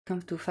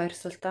welcome to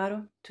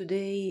Firesoultarot.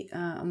 Today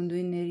I'm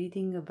doing a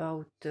reading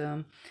about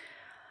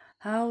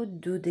how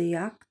do they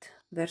act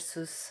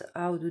versus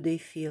how do they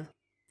feel.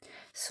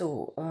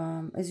 So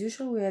as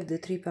usual we have the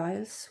three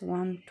piles,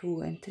 1,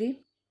 2 and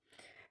 3,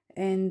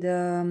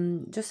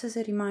 and just as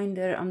a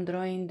reminder, I'm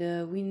drawing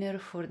the winner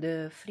for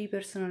the free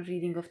personal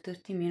reading of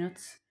 30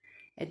 minutes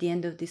at the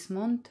end of this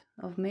month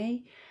of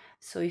May.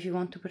 So if you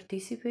want to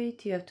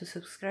participate, you have to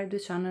subscribe to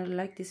the channel,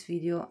 like this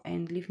video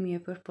and leave me a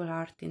purple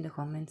heart in the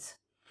comments.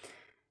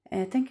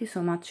 Thank you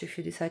so much if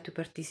you decide to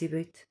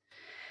participate.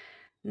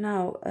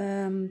 Now,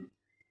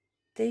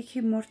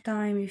 take more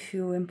time if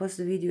you, and pause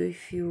the video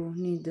if you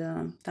need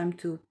time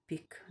to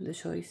pick the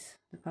choice,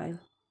 the pile.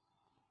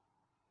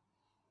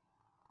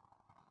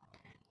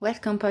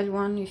 Welcome pile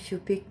 1 if you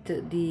picked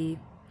the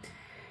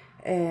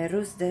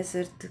Rose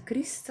Desert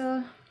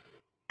Crystal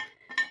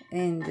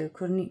and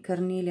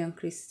Carnelian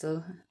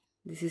Crystal.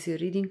 This is your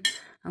reading.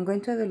 I'm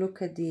going to have a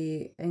look at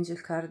the angel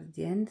card at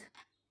the end.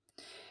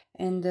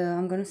 And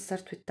I'm going to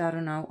start with tarot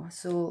now.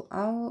 So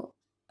how,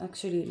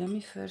 actually, let me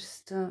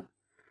first...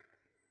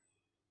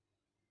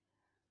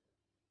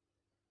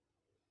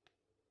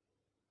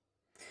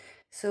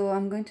 So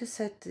I'm going to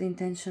set the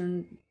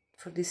intention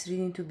for this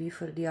reading to be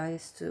for the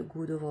highest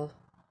good of all.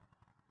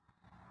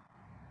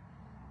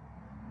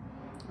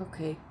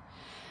 Okay,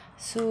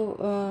 so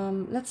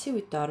let's see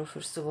with tarot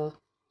first of all.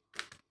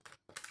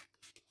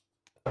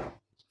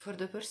 For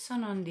the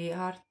person on the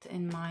heart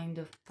and mind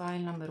of pile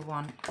number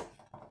 1,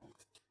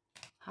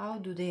 how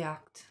do they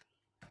act?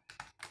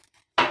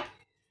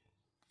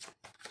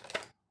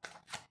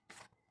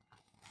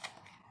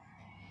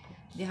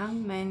 The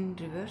Hanged Man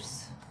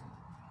reverse.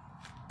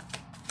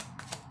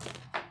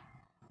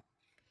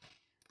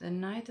 The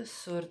Knight of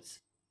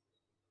Swords.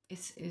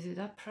 Is it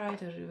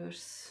upright or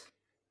reverse?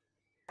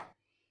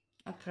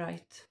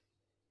 Upright.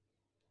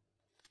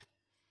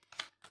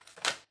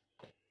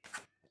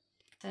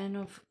 10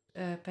 of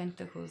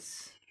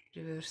Pentacles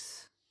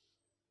reverse.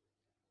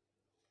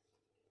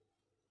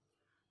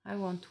 I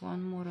want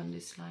one more on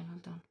this line,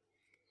 hold on.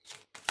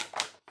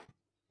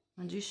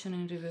 Magician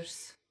in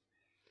reverse.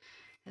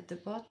 At the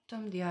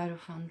bottom, the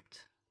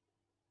Hierophant.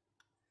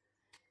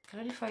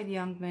 Clarify the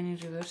Young Man in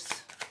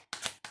reverse.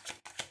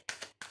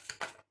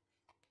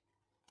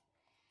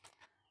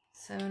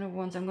 7 of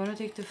Wands. I'm going to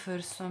take the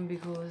first one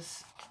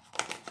because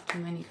too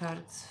many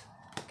cards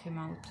came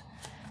out.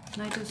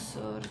 Knight of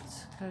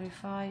Swords.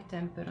 Clarify.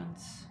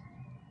 Temperance.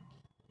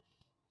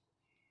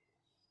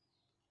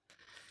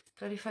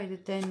 Clarify the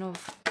 10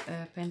 of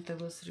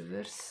Pentacles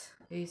reverse.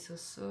 Ace of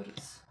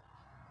Swords.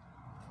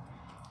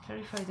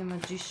 Clarify the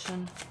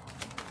Magician.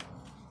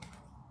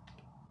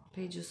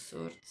 Page of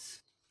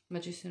Swords.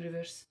 Magician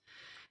reverse.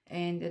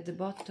 And at the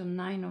bottom,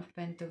 9 of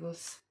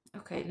Pentacles.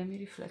 Okay, let me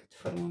reflect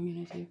for 1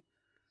 minute here.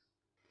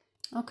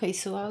 Okay,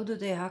 so how do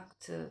they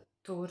act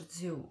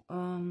towards you?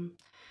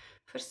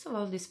 First of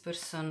all, this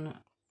person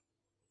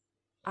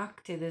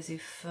acted as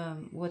if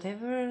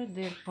whatever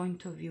their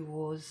point of view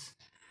was,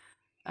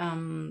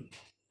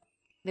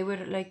 they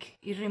were like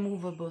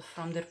irremovable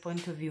from their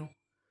point of view.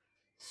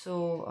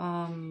 So,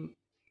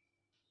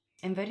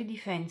 and very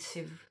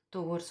defensive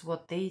towards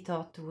what they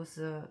thought was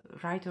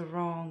right or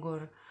wrong,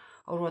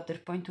 or what their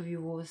point of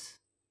view was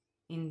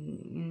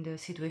in the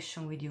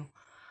situation with you.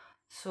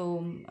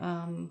 So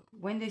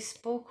when they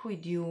spoke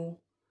with you,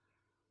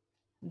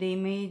 they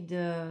made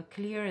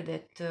clear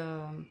that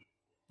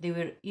they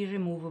were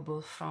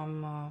irremovable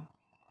from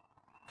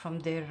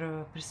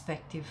their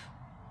perspective.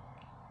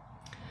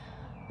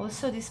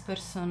 Also, this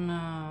person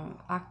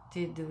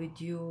acted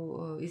with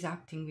you, is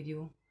acting with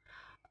you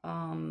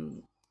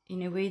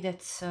in a way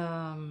that's,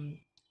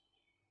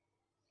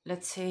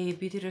 let's say, a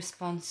bit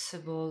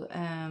irresponsible,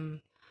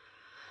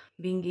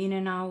 being in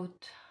and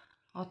out,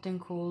 hot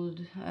and cold,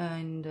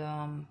 and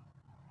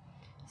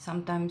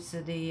sometimes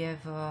they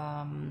have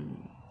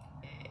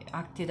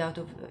acted out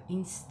of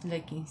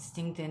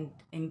instinct and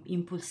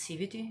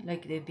impulsivity,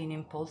 like they've been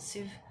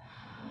impulsive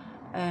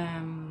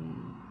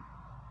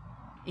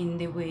in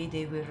the way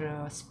they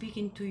were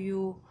speaking to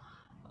you,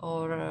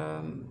 or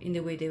in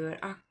the way they were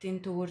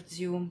acting towards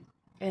you.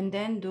 And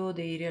then though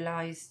they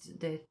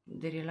realized at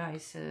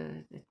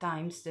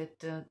times that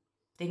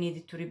they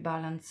needed to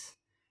rebalance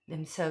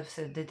themselves,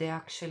 that they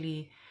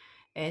actually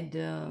had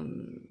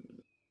done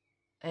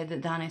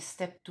a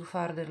step too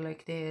farther,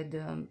 like they had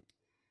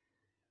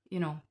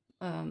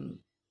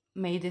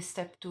made a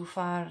step too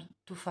far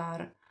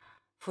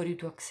for you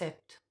to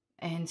accept.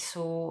 And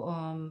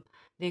so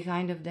they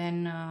kind of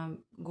then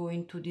go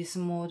into this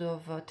mode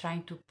of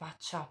trying to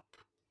patch up,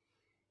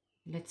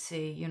 let's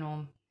say,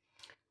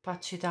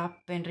 patch it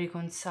up and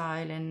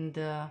reconcile and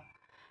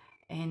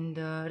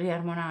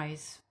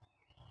reharmonize.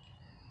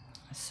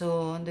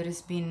 So there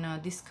has been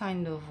this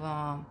kind of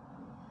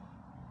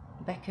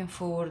back and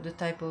forth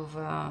type of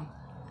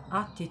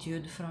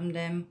attitude from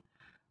them,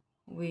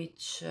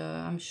 which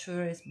I'm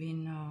sure has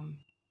been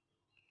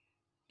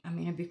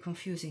a bit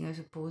confusing, I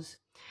suppose.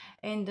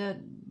 And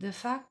the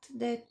fact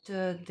that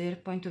their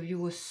point of view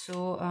was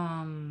so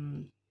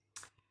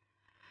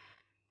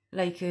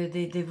like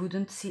they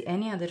wouldn't see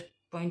any other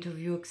point of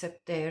view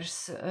except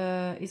theirs.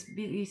 It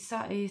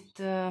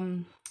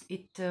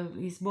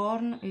is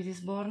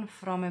born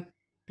from a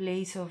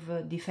place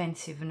of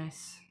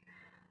defensiveness.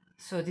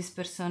 So this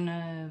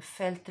person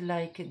felt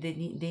like they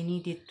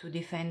needed to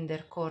defend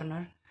their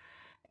corner,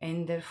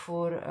 and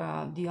therefore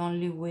the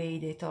only way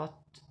they thought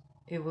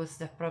it was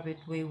the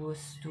appropriate way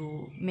was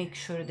to make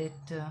sure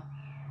that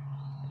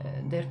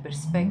their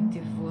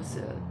perspective was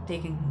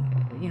taken,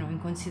 in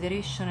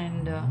consideration,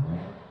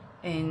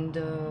 and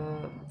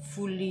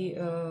fully,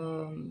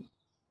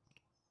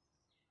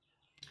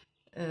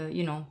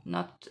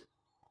 not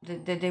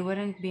that they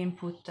weren't being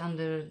put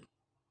under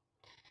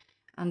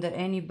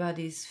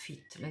anybody's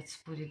feet. Let's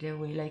put it that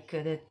way, like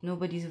that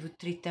nobody would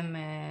treat them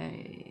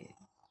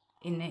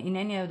in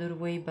any other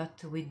way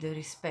but with the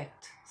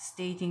respect,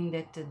 stating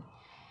that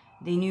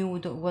they knew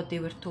what they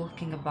were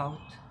talking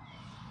about.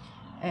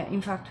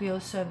 In fact, we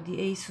also have the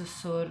Ace of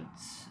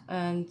Swords,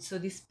 and so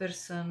this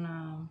person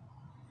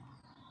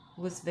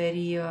was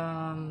very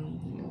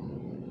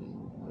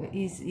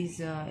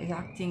is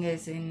acting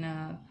as in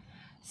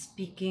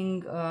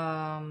speaking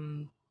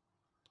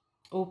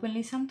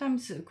openly.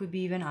 Sometimes it could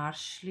be even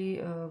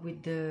harshly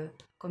with the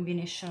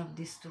combination of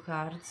these two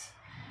cards.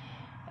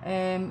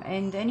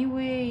 And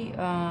anyway,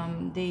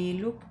 they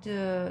looked.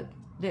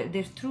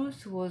 Their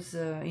truth was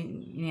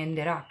in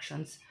their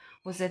actions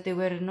was that they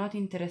were not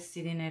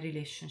interested in a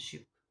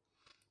relationship.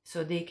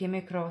 So they came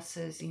across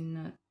as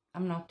in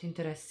I'm not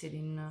interested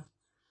in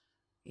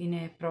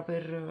a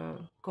proper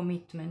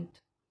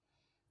commitment.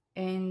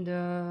 And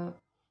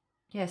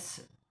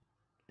yes,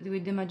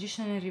 with the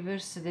Magician in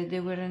reverse,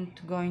 they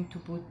weren't going to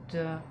put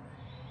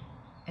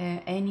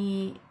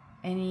any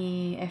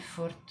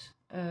effort.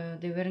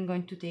 They weren't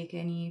going to take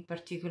any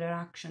particular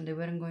action. They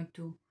weren't going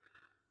to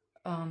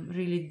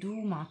really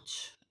do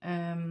much.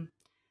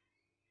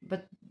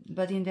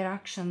 But in their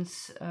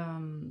actions,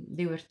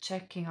 they were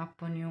checking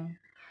up on you,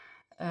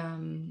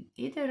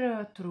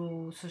 either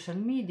through social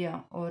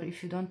media, or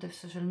if you don't have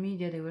social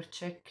media, they were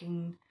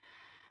checking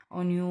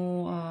on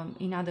you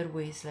in other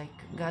ways, like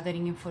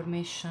gathering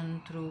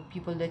information through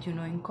people that you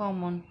know in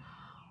common,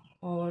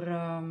 or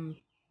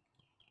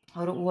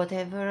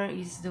whatever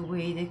is the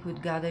way they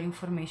could gather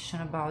information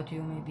about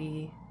you.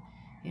 Maybe,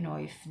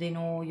 if they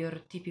know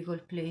your typical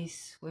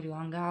place where you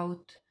hang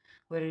out,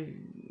 where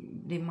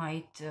they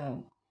might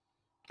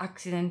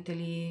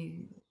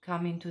accidentally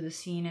come into the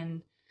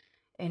scene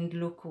and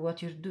look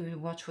what you're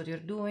doing, watch what you're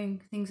doing,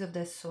 things of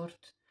that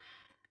sort.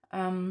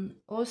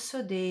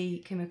 Also,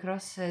 they came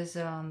across as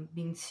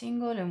being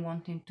single and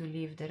wanting to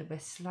live their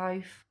best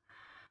life,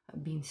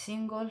 being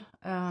single,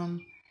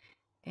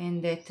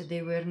 and that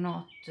they were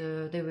not,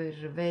 they were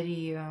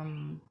very,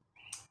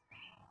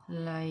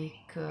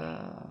 like,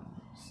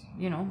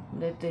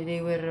 that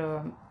they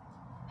were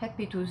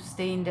happy to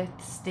stay in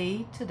that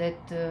state,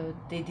 that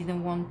they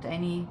didn't want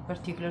any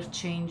particular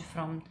change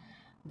from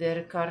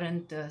their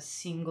current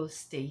single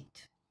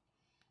state.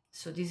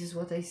 So this is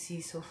what I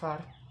see so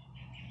far.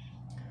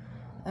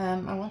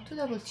 I want to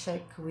double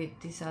check with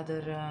this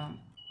other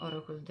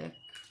oracle deck.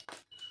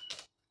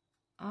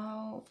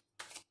 How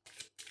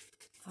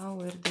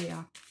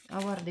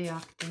are they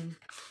acting?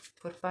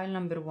 For pile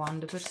number 1,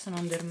 the person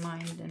on their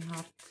mind and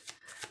heart.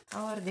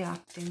 How are they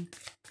acting?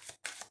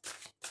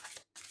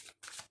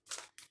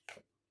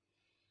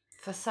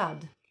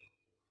 Facade.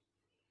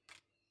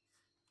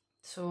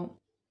 So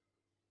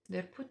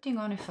they're putting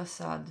on a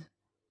facade.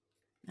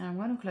 And I'm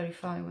going to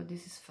clarify what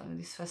this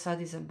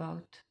facade is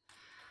about.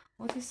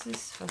 What is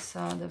this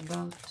facade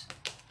about?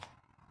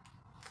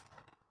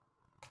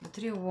 The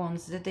Three of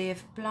Wands, that they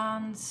have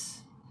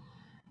plans,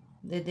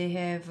 that they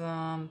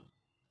have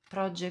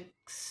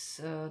projects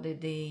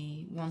that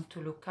they want to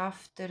look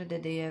after,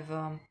 that they have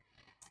a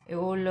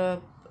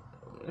whole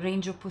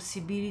range of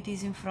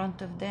possibilities in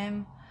front of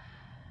them,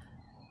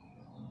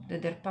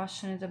 that they're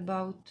passionate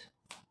about.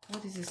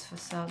 What is this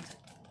facade?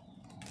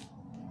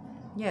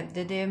 Yeah,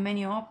 that they have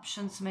many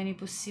options, many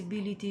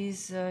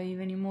possibilities,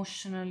 even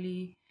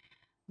emotionally,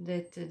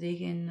 that they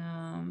can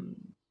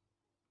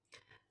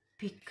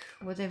pick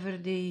whatever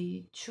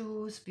they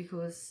choose,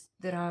 because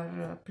there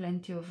are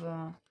plenty of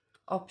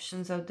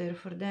options out there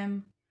for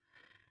them.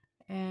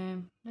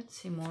 Let's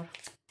see more.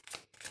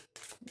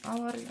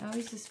 How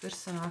is this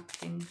person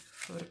acting?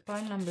 For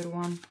pile number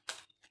 1.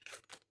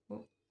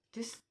 Oh,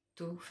 this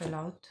 2 fell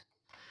out.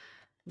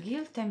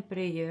 Guilt and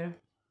prayer.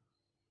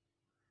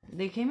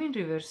 They came in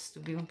reverse, to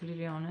be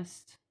completely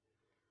honest.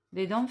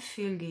 They don't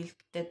feel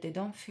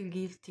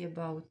guilty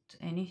about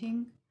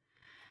anything,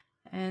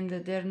 and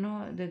they're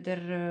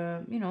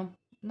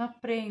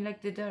not praying,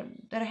 like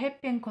they're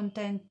happy and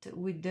content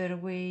with their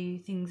way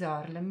things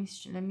are. Let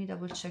me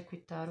double check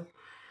with tarot.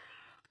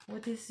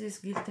 What is this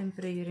guilt and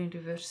prayer in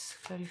reverse?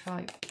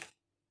 Clarify.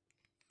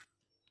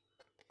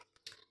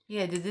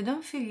 Yeah, they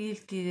don't feel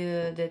guilty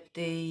that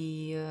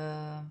they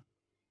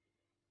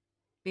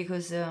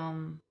because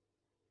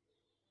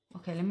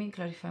okay, let me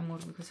clarify more,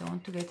 because I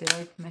want to get the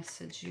right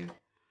message here.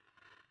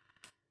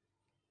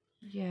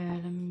 Yeah,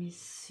 let me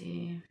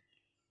see.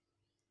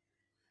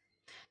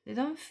 They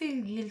don't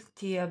feel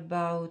guilty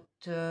about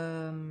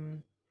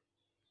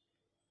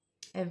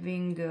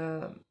having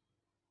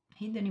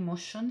hidden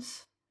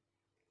emotions,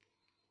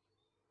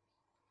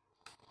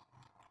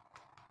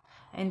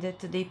 and that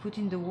they put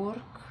in the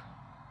work,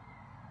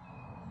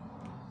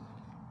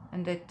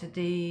 and that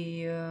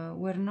they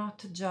were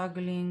not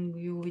juggling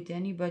you with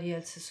anybody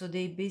else. So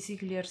they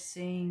basically are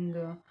saying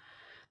that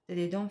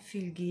they don't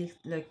feel guilt,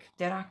 like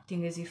they're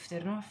acting as if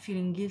they're not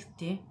feeling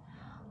guilty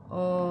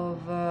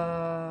of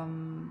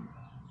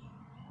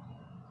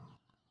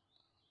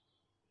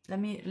let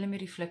me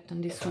reflect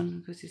on this one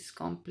because it's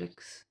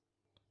complex.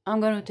 I'm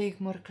gonna take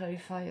more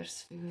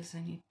clarifiers because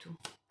I need to.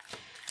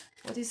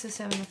 What is the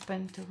Seven of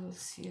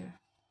Pentacles here?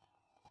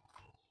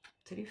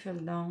 3 fell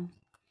down.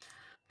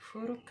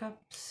 4 of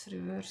Cups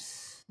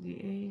reverse, the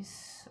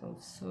Ace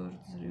of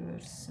Swords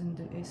reverse, and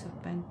the Ace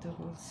of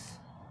Pentacles.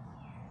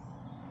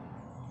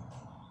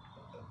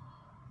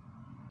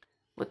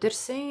 What they're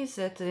saying is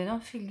that they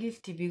don't feel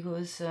guilty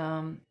because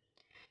in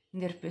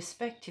their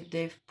perspective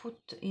they've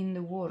put in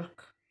the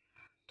work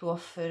to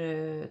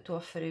offer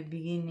a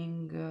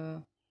beginning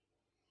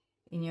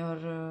in your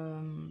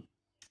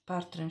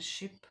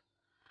partnership,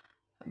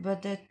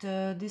 but that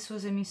this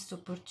was a missed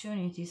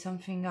opportunity.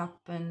 Something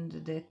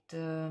happened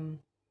that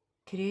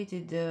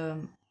created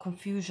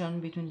confusion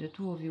between the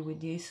two of you with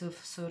the Ace of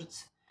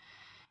Swords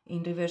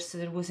in reverse.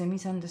 There was a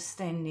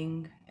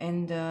misunderstanding,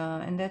 and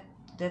that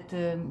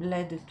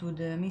led to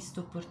the missed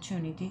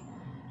opportunity.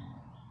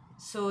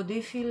 So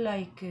they feel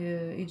like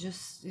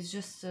it's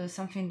just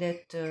something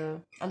that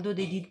although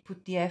they did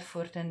put the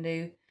effort and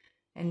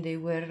they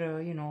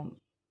were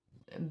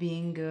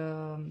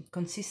being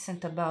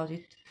consistent about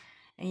it,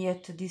 and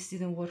yet this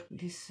didn't work.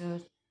 This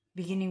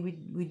beginning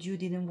with you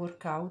didn't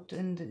work out,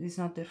 and it's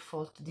not their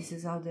fault. This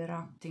is how they're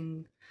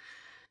acting.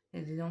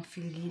 They don't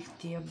feel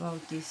guilty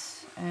about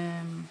this.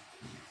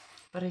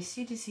 But I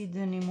see these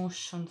hidden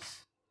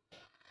emotions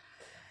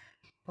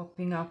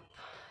popping up.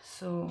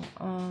 So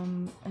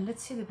and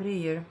let's see the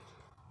prayer.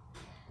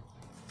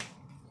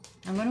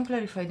 I'm going to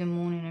clarify the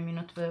moon in a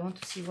minute, but I want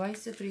to see why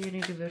is the prayer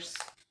in reverse.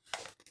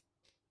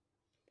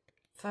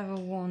 5 of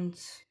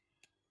Wands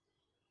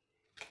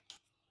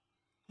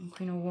and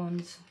Queen of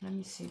Wands. Let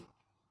me see.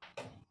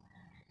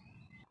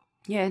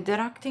 Yeah, they're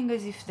acting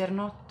as if they're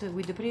not,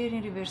 with the prayer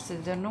in reverse,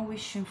 they're not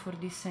wishing for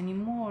this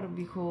anymore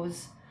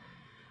because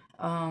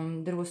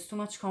there was too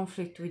much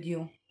conflict with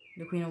you,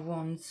 the Queen of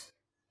Wands.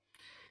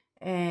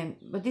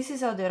 But this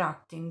is how they're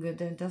acting.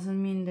 That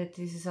doesn't mean that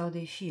this is how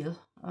they feel.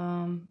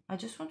 I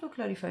just want to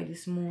clarify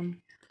this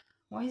moon.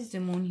 Why is the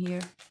moon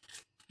here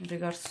in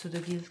regards to the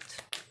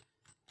guilt?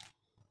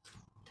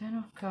 10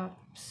 of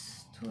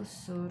Cups, 2 of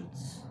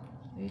Swords,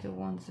 8 of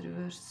Wands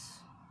reverse.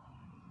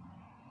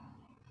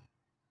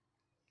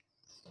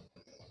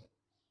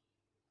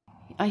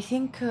 I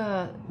think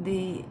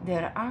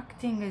they're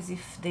acting as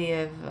if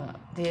they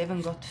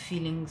haven't got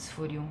feelings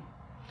for you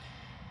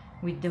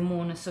with the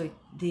moon, so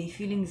the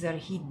feelings are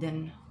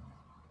hidden,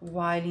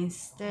 while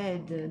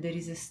instead there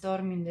is a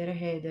storm in their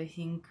head. I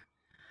think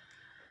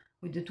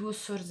with the 2 of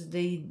Swords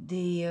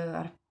they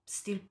are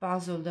still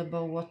puzzled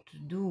about what to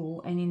do,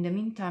 and in the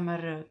meantime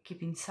are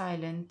keeping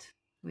silent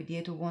with the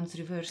 8 of Wands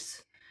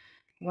reverse,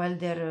 while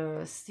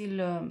they're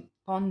still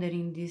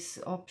pondering this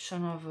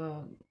option of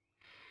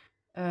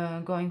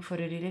going for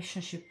a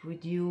relationship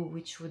with you,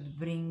 which would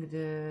bring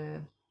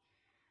the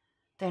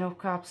 10 of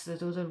Cups, the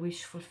total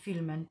wish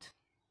fulfillment.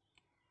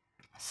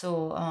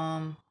 So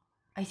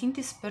I think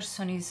this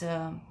person is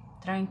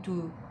trying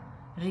to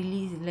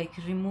release, like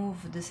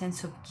remove the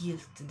sense of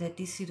guilt that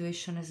this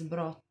situation has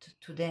brought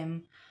to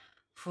them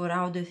for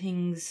how the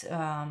things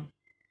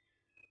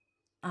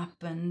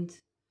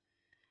happened,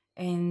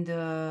 and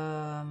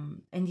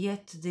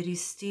yet there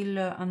is still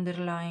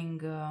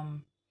underlying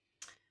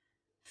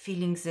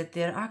feelings that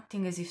they're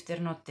acting as if they're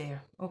not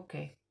there.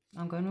 Okay,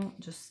 I'm gonna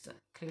just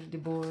clear the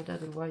board,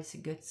 otherwise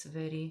it gets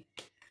very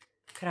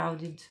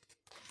crowded.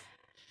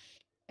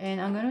 And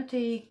I'm gonna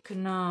take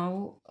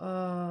now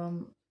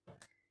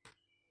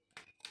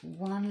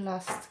one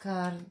last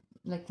card,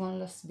 like one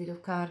last bit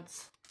of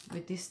cards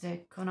with this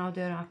deck on how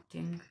they're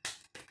acting.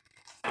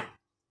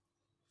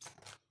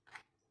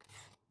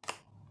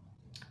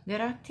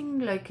 They're acting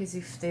like as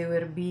if they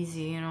were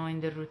busy, you know,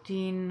 in their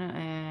routine.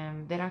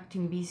 They're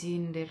acting busy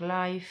in their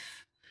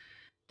life,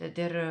 that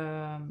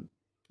they're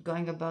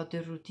going about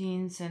their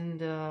routines and,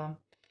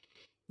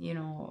 you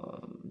know,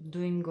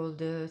 doing all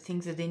the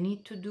things that they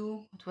need to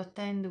do to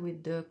attend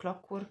with the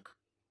clockwork.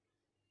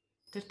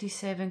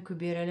 37 could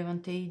be a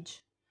relevant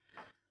age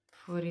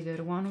for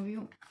either one of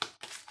you.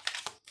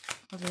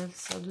 What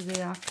else? How do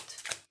they act?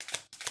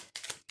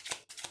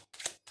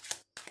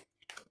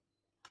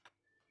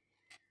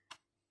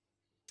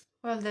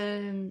 Well,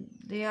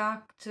 they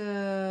act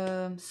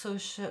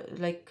social,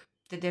 like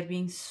that they're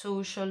being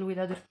social with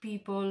other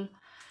people,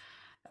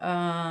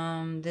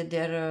 that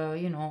they're,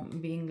 you know,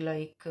 being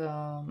like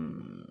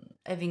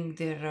having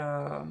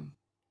their,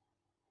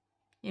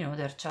 you know,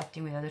 they're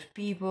chatting with other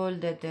people,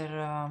 that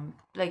they're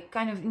like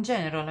kind of in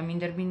general, I mean,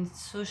 they're being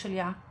socially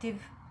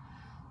active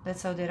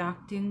That's how they're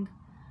acting.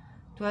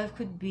 12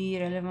 could be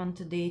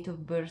relevant date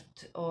of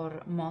birth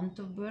or month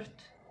of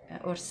birth,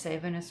 or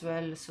 7 as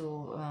well.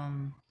 So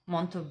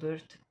month of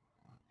birth,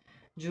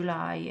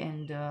 July,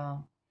 and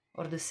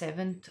or the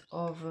 7th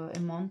of a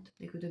month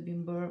they could have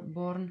been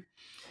born.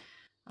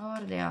 How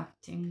are they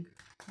acting?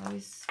 How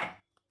is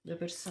the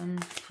person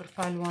for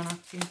pile 1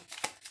 acting?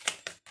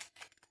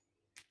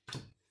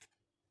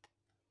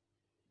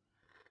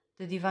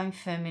 The divine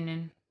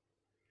feminine.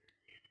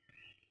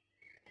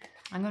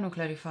 I'm going to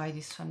clarify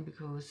this one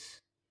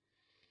because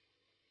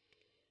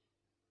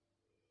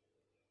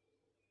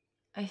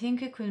I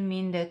think it could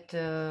mean that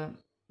they're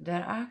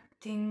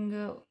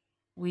acting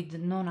with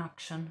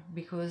non-action,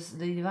 because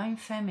the divine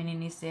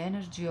feminine is the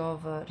energy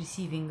of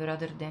receiving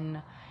rather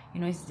than,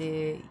 it's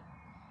the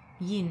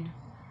yin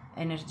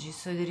energy.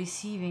 So the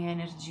receiving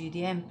energy,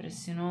 the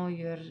empress,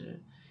 you're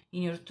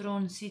in your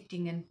throne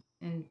sitting,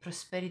 and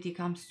prosperity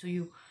comes to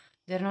you.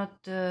 They're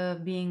not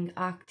being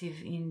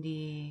active in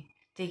the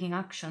taking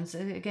actions.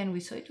 Again, we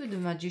saw it with the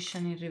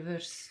magician in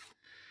reverse.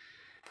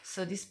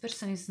 So this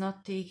person is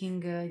not taking,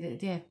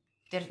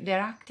 they're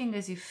acting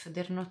as if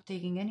they're not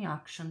taking any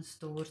actions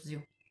towards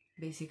you,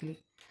 basically.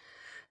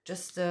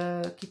 Just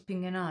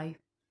keeping an eye.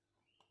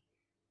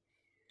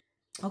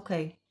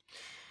 Okay.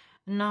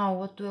 Now,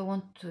 what do I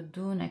want to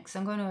do next?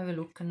 I'm going to have a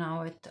look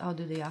now at how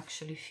do they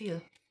actually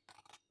feel.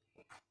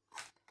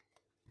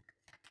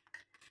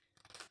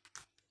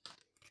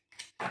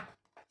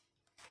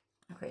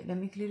 Okay, let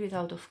me clear it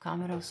out of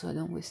camera so I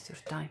don't waste your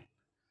time.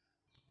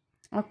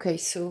 Okay,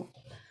 so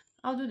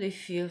how do they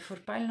feel? For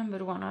pile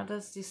number 1, how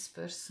does this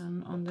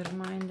person on their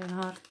mind and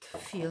heart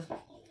feel?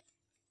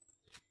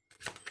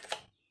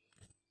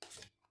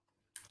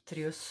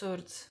 Three of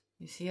Swords.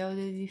 You see how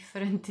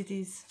different it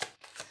is?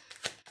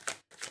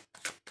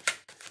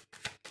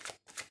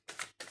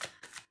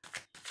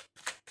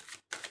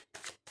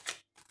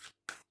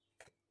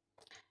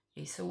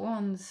 Ace of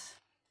Wands.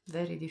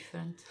 Very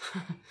different.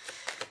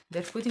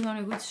 They're putting on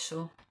a good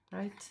show,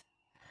 right?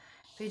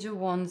 Page of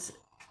Wands.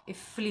 It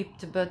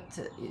flipped, but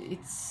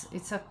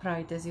it's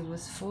upright. As it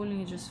was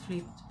falling, it just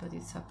flipped, but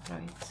it's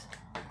upright.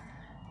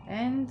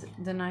 And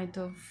the Knight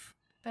of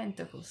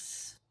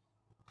Pentacles.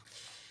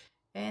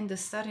 And the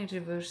Star in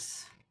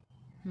reverse.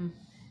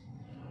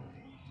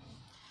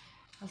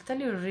 I'll tell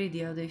you already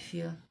how they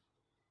feel,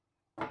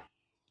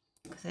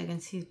 because I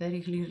can see it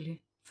very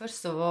clearly.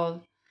 First of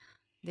all,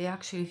 they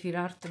actually feel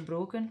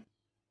heartbroken.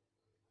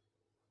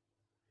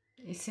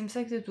 It seems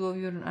like the two of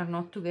you are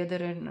not together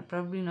and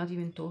probably not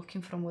even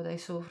talking, from what I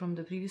saw from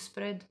the previous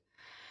spread.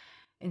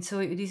 And so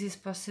this is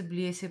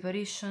possibly a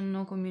separation,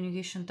 no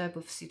communication type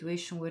of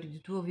situation where the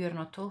two of you are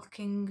not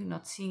talking,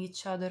 not seeing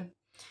each other.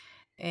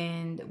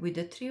 And with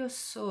the Three of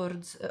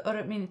Swords, or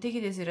I mean, take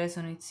it as it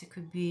resonates. It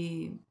could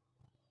be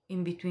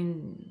in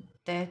between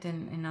that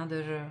and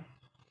other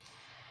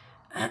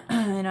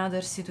in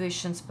other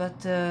situations, but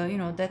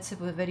that's a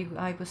very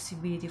high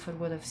possibility for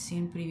what I've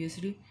seen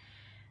previously.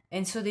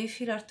 And so they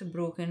feel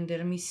heartbroken.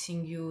 They're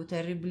missing you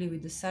terribly.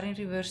 With the Star in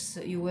reverse,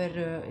 you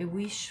were a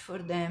wish for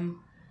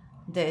them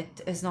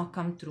that has not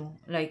come true.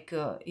 Like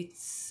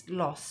it's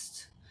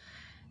lost.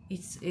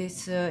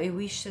 It's a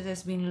wish that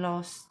has been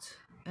lost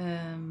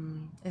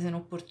as an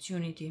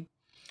opportunity.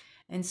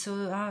 And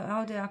so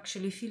how they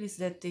actually feel is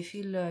that they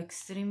feel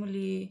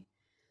extremely,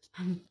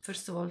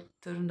 first of all,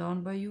 turned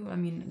on by you. I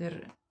mean,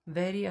 they're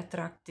very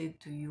attracted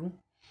to you.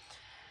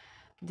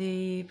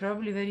 They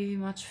probably very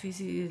much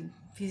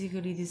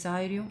physically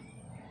desire you.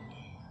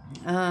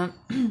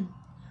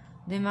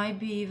 They might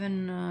be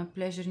even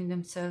pleasuring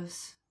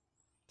themselves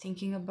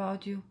thinking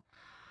about you.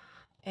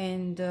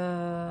 And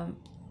they're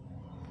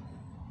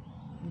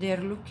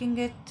looking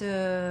at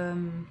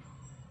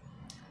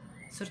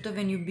sort of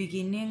a new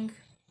beginning.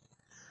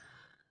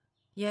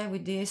 Yeah,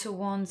 with the Ace of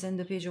Wands and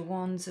the Page of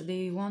Wands,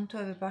 they want to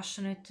have a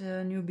passionate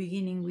new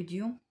beginning with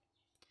you,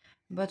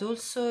 but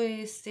also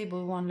a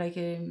stable one, like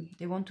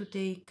they want to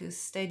take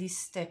steady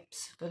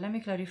steps. But let me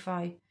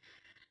clarify.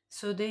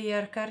 So they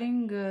are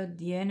carrying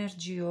the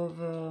energy of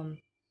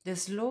the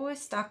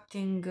slowest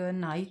acting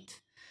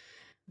knight,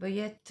 but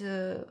yet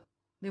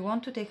they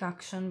want to take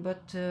action,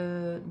 but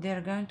they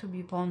are going to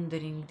be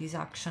pondering this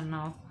action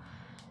now.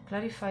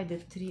 Clarify the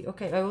 3.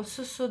 Okay, I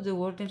also saw the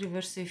word in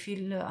reverse. I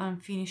feel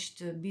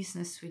unfinished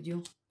business with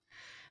you.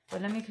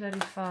 But let me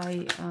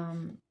clarify.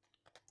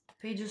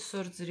 Page of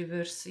Swords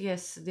reverse.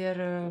 Yes,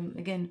 they're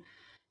again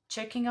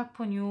checking up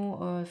on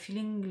you,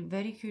 feeling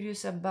very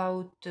curious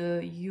about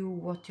you,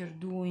 what you're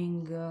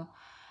doing,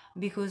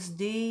 because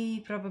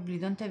they probably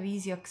don't have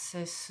easy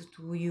access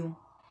to you.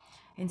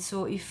 And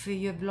so if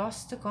you have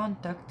lost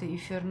contact,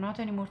 if you're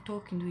not anymore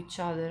talking to each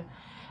other,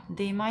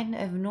 they might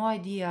have no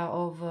idea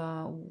of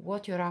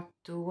what you're up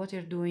to, what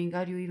you're doing,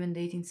 are you even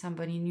dating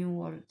somebody new,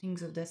 or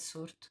things of that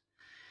sort.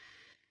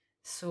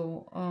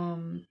 So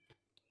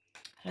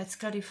let's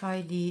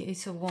clarify the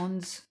Ace of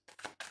Wands,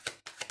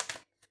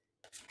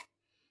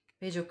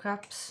 Page of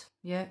Cups.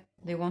 Yeah,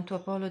 they want to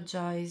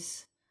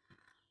apologize,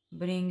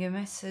 bring a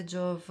message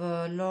of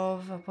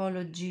love,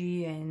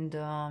 apology, and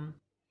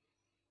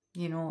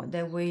You know,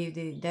 that way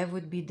that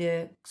would be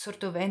the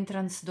sort of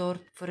entrance door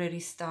for a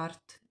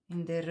restart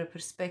in their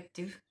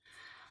perspective.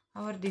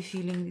 How are they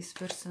feeling, this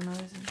person?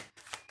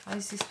 How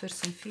is this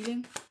person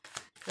feeling?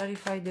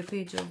 Clarify the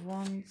Page of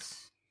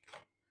Wands.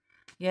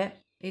 Yeah,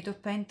 Eight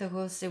of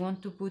Pentacles. They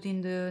want to put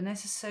in the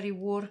necessary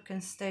work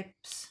and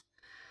steps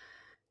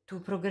to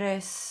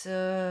progress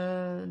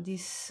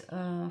this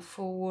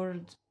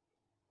forward,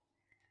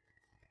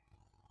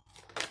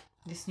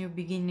 this new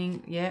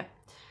beginning. Yeah,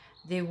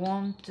 they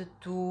want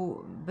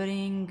to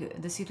bring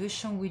the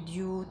situation with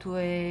you to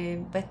a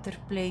better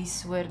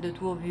place where the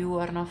two of you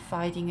are not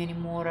fighting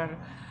anymore, are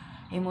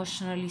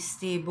emotionally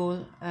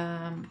stable.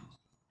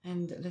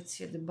 And let's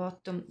see at the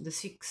bottom, the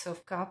Six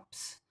of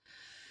Cups,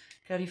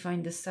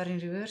 clarifying the Star in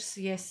reverse.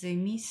 Yes, they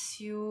miss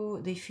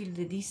you, they feel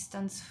the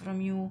distance from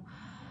you,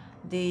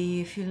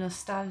 they feel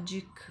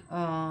nostalgic,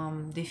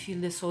 they feel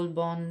the soul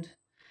bond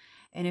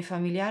and a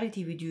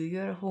familiarity with you.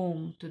 You're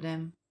home to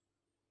them.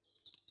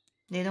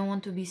 They don't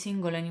want to be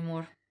single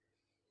anymore.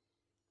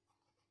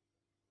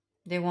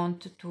 They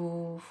want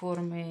to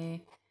form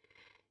a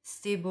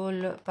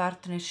stable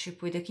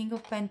partnership with the King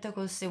of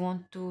Pentacles. They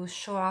want to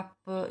show up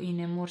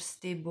in a more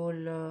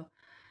stable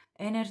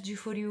energy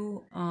for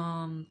you,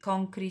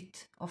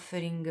 concrete,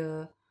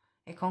 offering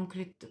a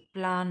concrete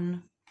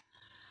plan,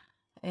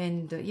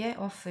 and yeah,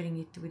 offering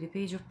it with the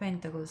Page of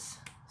Pentacles.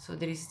 So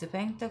there is the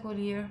pentacle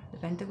here,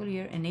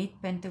 and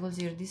 8 pentacles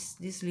here.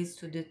 This leads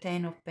to the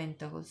 10 of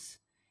Pentacles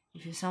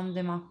if you sum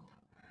them up.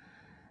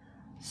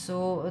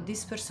 So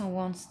this person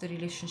wants the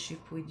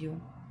relationship with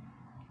you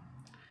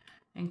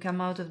and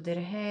come out of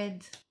their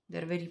head.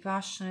 They're very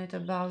passionate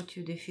about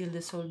you, they feel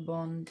the soul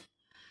bond,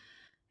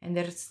 and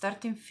they're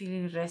starting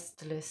feeling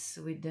restless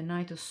with the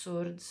Knight of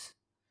Swords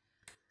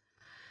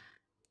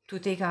to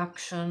take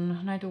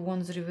action. Knight of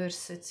Wands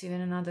reverse, it's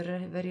even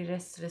another very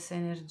restless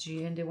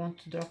energy, and they want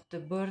to drop the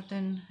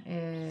burden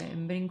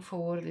and bring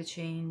forward the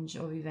change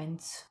of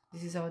events.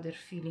 This is how they're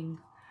feeling.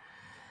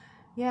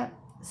 Yeah,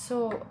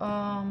 so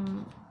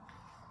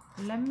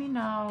let me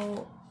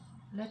now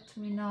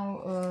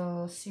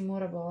see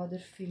more about their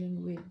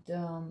feeling with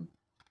the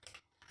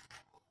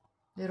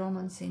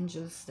Romance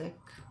Angels deck.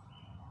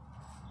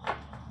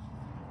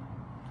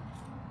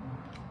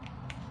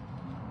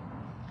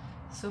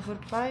 So for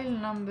pile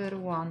number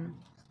 1,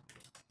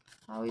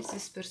 how is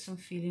this person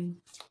feeling?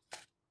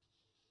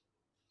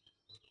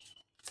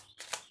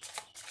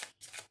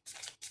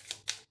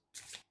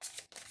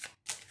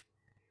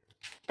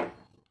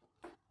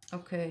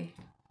 Okay.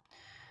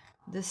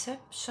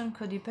 Deception,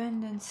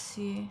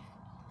 codependency,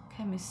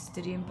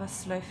 chemistry, and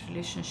past life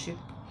relationship.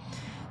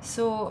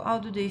 So how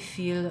do they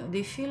feel?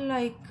 They feel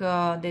like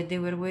that they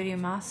were wearing a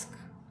mask,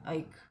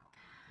 like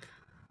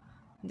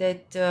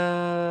that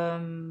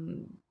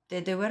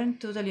that they weren't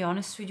totally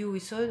honest with you. We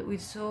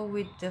saw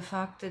with the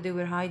fact that they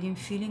were hiding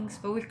feelings,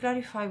 but we'll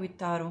clarify with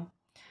Tarot.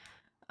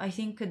 I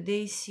think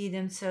they see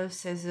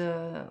themselves as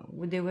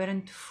they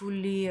weren't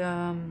fully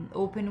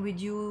open with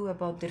you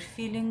about their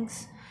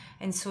feelings,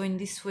 and so in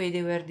this way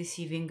they were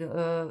deceiving.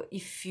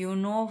 If you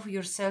know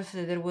yourself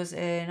that there was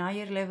a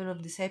higher level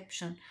of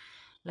deception,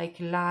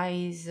 like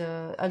lies,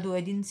 although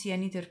I didn't see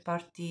any third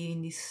party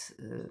in this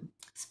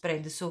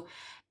spread. So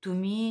to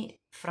me,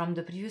 from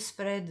the previous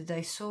spread that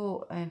I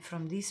saw and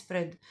from this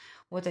spread,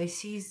 what I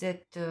see is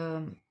that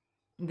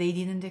they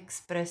didn't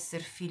express their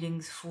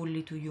feelings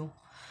fully to you,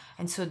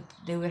 and so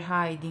they were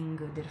hiding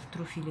their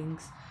true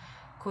feelings.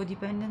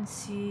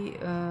 Codependency,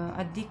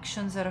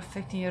 addictions are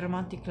affecting your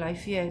romantic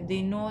life. Yeah,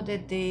 they know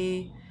that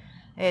they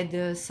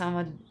had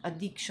some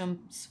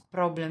addictions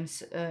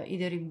problems,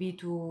 either it be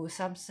to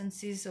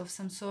substances of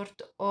some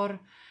sort, or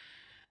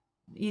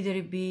either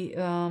it be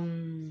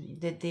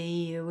that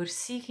they were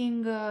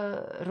seeking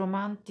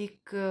romantic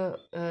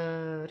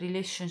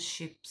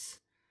relationships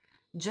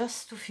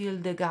just to fill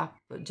the gap,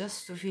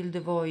 just to fill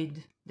the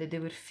void that they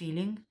were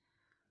feeling.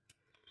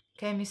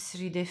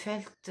 Chemistry, they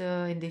felt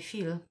and they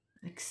feel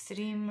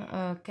extreme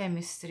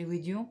chemistry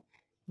with you.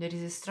 There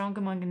is a strong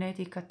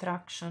magnetic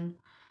attraction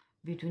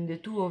between the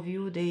two of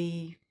you.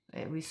 They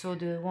we saw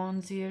the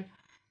ones here,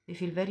 they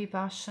feel very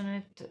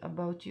passionate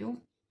about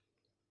you,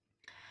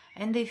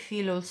 and they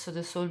feel also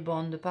the soul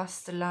bond, the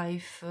past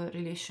life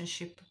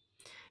relationship.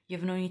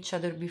 You've known each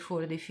other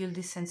before. They feel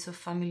this sense of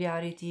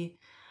familiarity,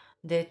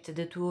 that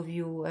the two of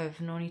you have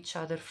known each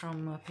other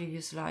from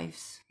previous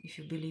lives, if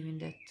you believe in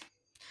that.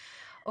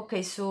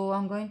 Okay, so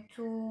I'm going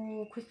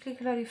to quickly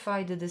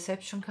clarify the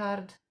deception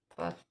card,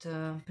 but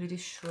I'm pretty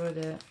sure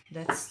that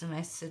that's the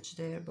message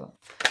there. But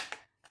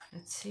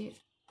let's see.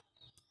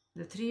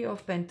 The Three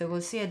of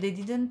Pentacles. Yeah, they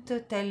didn't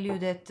tell you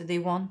that they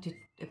wanted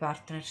a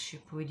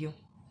partnership with you.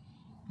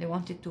 They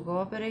wanted to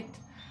cooperate.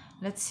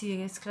 Let's see,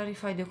 let's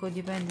clarify the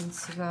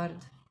codependency card.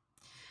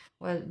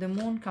 Well, the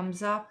Moon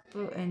comes up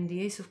and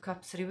the Ace of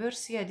Cups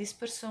reverse. Yeah, this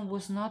person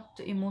was not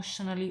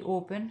emotionally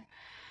open.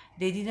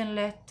 They didn't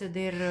let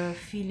their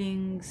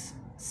feelings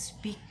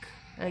speak.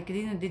 Like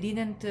they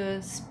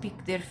didn't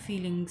speak their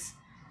feelings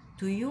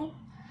to you,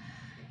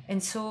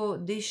 and so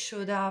they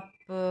showed up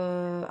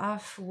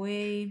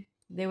halfway.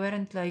 They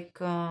weren't like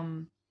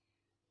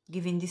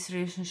giving this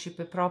relationship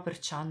a proper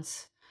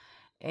chance.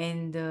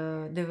 And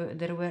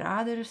there were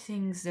other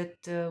things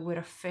that were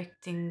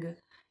affecting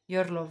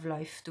your love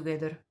life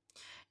together,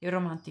 your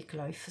romantic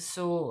life.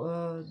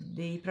 So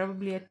they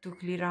probably had to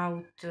clear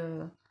out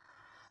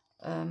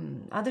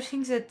other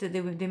things that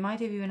they might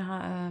have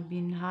even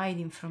been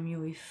hiding from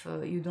you if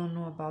you don't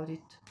know about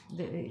it.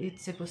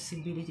 It's a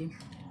possibility.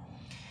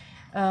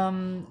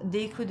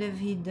 They could have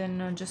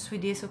hidden, just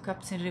with the Ace of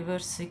Cups in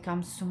reverse, it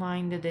comes to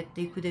mind that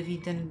they could have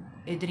hidden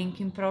a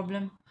drinking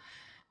problem.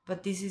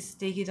 But this is,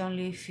 take it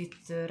only if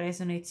it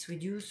resonates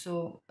with you.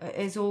 So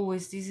as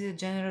always, this is a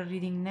general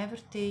reading. Never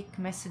take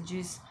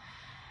messages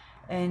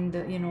and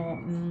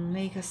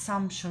make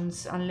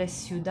assumptions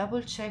unless you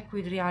double check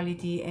with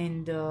reality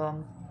and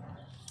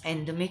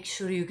make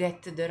sure you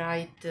get the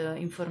right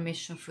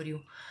information for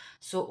you.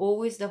 So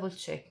always double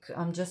check.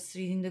 I'm just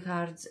reading the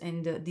cards,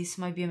 and this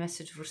might be a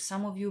message for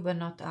some of you but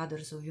not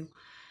others of you.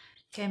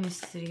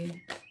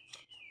 Chemistry,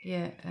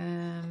 yeah.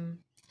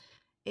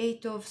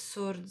 Eight of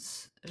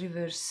Swords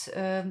reverse.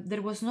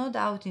 There was no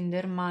doubt in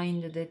their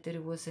mind that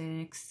there was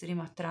an extreme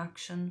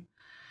attraction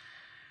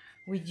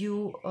with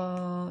you.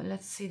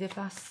 Let's see the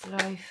past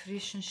life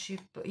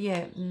relationship.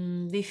 Yeah,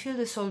 they feel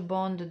the soul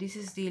bond. This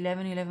is the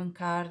 1111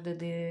 card.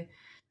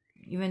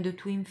 Even the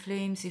twin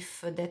flames,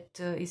 if that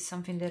is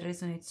something that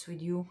resonates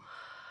with you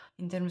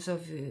in terms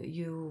of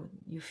you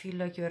feel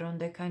like you're on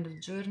that kind of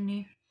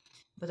journey,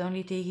 but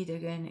only take it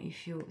again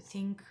if you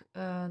think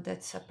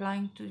that's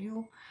applying to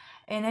you.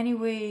 And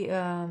anyway,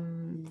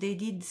 they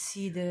did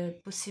see the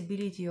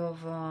possibility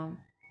of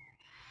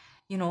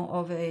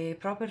of a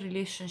proper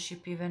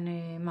relationship, even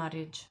a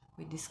marriage,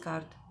 with this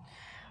card.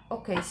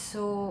 Okay,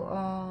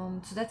 so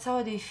that's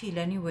how they feel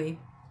anyway.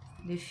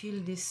 They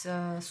feel this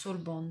soul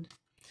bond.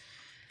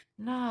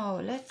 Now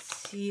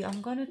let's see,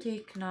 I'm gonna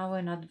take now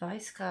an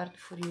advice card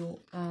for you,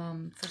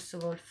 first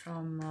of all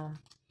from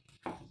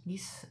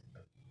this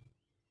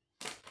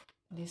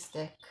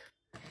deck,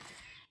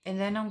 and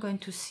then I'm going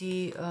to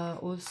see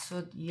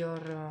also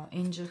your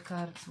angel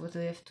cards, what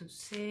they have to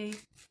say.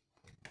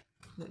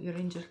 Your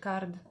angel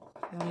card,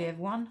 you only have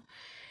one.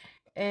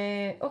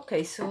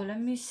 Okay, so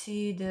let me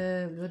see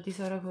what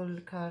these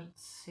oracle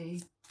cards say.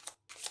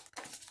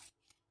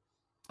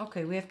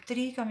 Okay, we have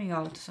 3 coming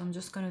out, so I'm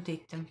just gonna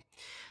take them.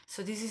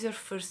 So this is your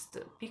first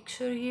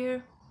picture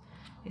here.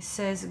 It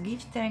says,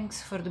 give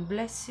thanks for the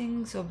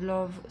blessings of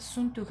love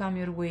soon to come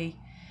your way.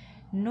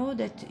 Know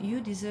that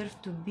you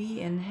deserve to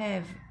be and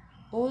have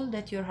all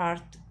that your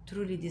heart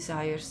truly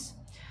desires.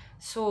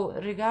 So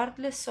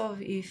regardless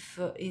of if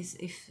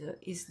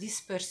is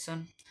this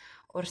person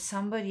or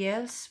somebody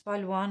else,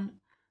 pile 1,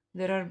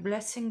 there are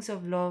blessings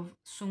of love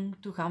soon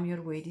to come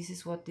your way. This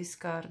is what this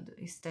card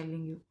is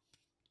telling you.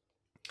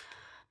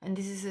 And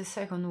this is the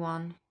second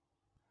one.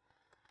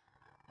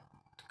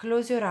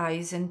 Close your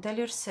eyes and tell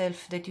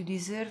yourself that you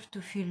deserve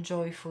to feel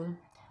joyful.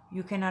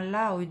 You can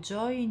allow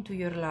joy into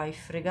your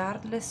life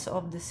regardless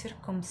of the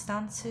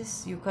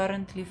circumstances you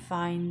currently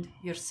find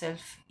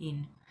yourself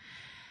in.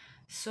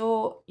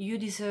 So you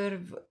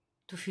deserve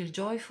to feel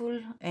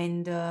joyful,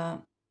 and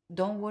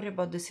don't worry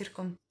about the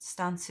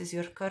circumstances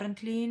you're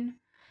currently in,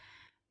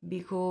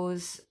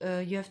 because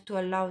you have to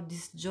allow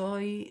this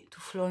joy to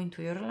flow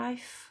into your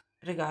life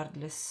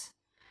regardless.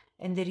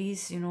 And there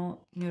is, new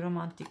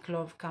romantic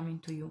love coming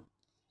to you.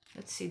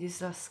 Let's see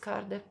this last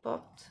card that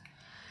popped.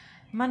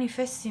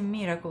 Manifesting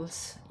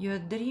miracles. Your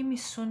dream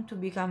is soon to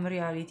become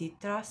reality.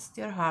 Trust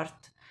your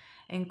heart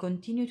and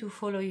continue to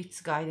follow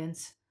its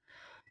guidance.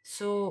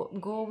 So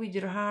go with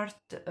your heart,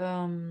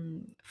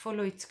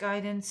 follow its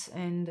guidance,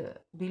 and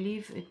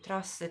believe and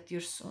trust that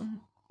your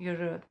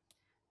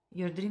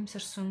dreams are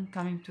soon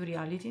coming to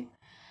reality.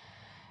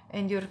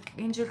 And your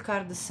angel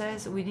card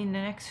says within the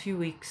next few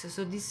weeks.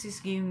 So this is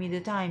giving me the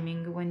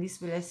timing when this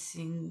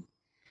blessing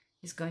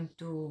is going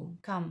to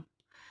come.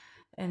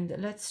 And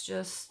let's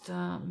just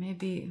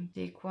maybe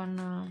take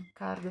one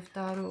card of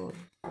tarot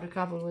or a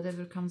couple,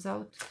 whatever comes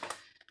out.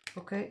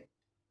 Okay,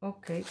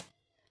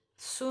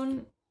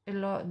 soon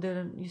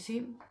you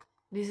see,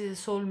 this is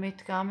a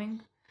soulmate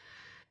coming.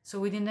 So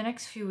within the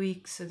next few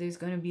weeks there's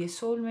going to be a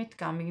soulmate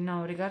coming,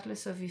 now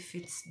regardless of if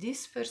it's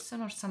this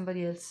person or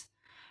somebody else,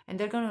 and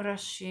they're going to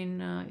rush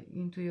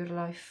into your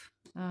life.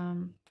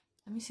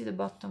 Let me see the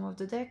bottom of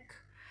the deck.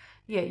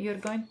 Yeah, you're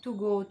going to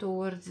go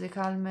towards the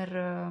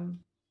calmer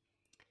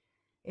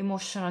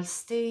emotional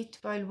state,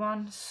 pile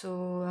 1.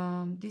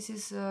 So this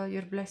is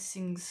your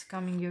blessings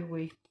coming your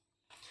way.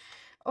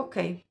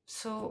 Okay,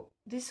 so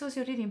this was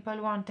your reading,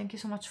 pile 1. Thank you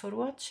so much for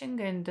watching,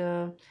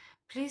 and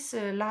please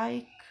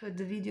like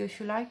the video if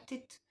you liked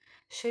it.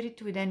 Share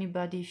it with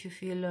anybody if you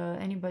feel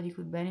anybody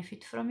could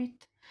benefit from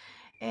it,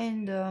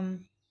 and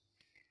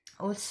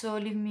also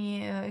leave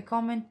me a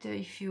comment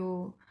if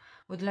you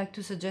would like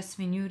to suggest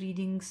me new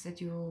readings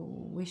that you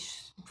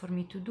wish for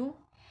me to do.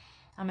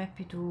 I'm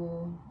happy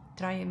to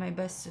try my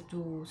best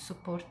to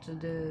support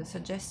the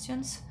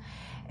suggestions.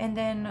 And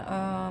then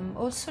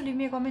also leave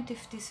me a comment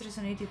if this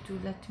resonated, to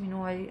let me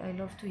know. I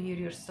love to hear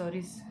your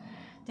stories.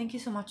 Thank you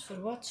so much for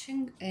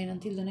watching, and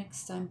until the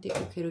next time, take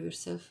good care of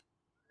yourself.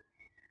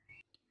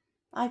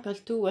 Hi Pile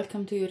 2,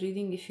 welcome to your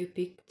reading if you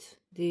picked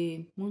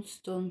the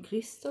Moonstone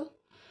Crystal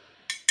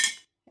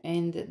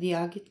and the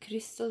Agate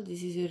Crystal.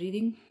 This is your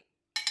reading.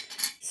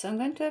 So I'm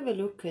going to have a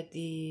look at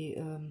the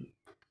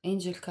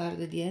angel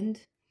card at the end,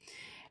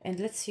 and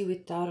let's see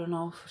with Tarot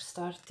now for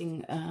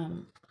starting.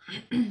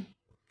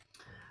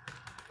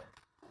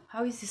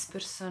 How is this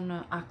person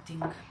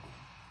acting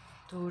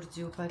towards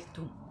you, Pile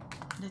 2?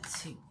 Let's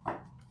see.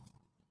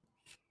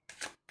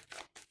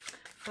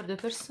 For the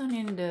person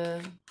in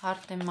the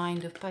heart and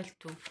mind of Pile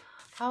 2,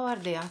 how are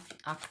they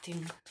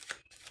acting?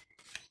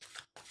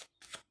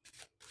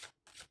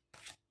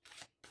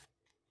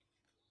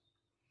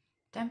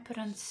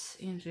 Temperance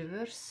in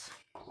reverse.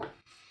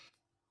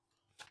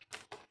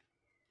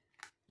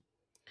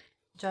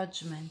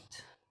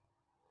 Judgment.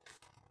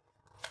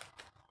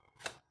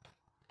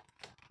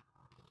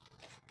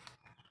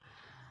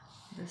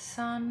 The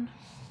Sun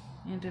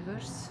in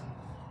reverse.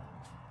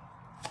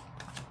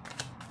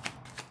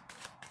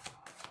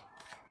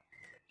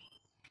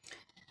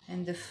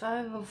 And the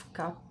Five of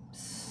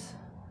Cups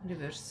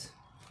reverse.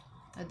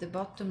 At the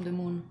bottom, the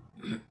Moon.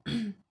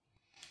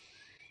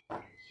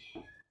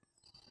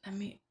 Let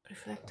me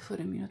reflect for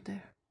a minute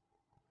there.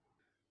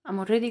 I'm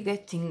already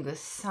getting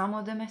some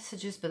of the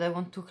messages, but I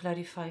want to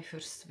clarify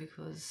first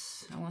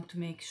because I want to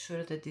make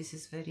sure that this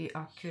is very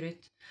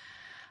accurate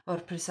or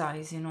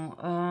precise, you know.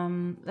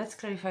 Let's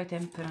clarify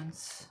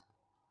Temperance.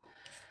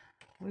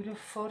 Wheel of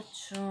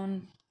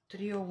Fortune,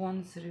 Three of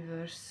Wands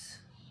reverse.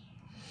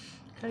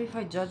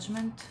 Clarify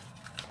Judgment.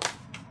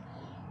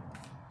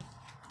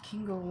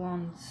 King of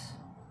Wands.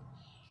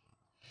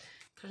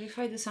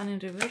 Clarify the Sun in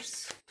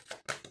reverse.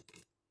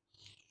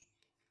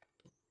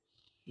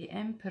 The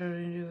Emperor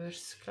in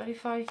reverse.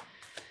 Clarify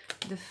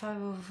the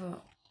Five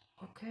of...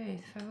 okay,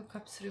 the Five of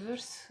Cups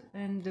reverse.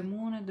 And the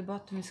Moon at the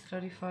bottom is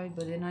clarified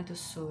by the Knight of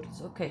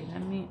Swords. Okay,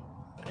 let me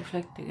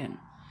reflect again.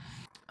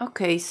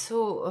 Okay,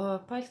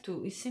 so Pile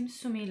 2, it seems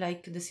to me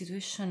like the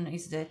situation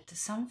is that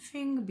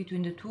something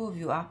between the two of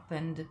you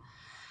happened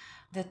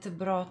that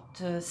brought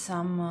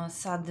some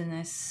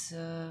sadness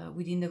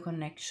within the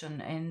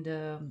connection, and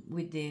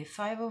with the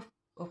Five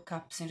of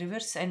Cups in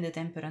reverse and the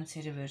Temperance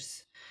in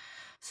reverse.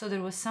 So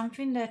there was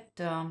something that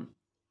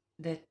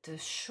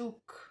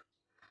shook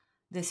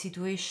the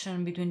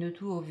situation between the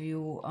two of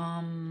you,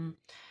 and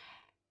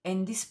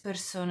this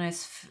person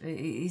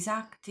is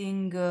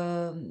acting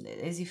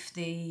as if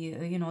they,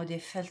 you know, they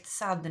felt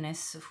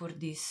sadness for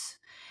this,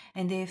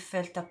 and they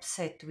felt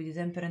upset with the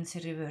Temperance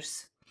in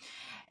reverse.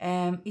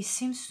 It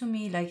seems to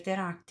me like they're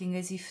acting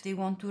as if they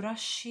want to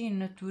rush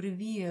in to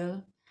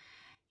reveal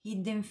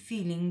hidden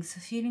feelings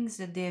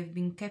that they have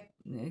been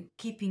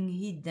keeping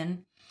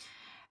hidden,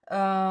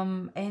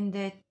 and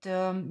that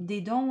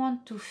they don't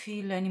want to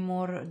feel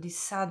anymore this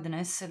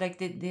sadness, like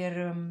that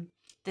they're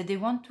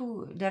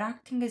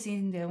acting as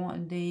in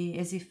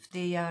as if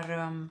they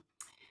are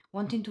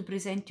wanting to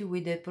present you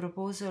with a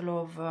proposal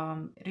of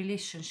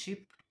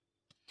relationship,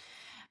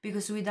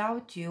 because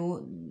without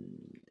you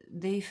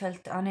they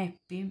felt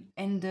unhappy,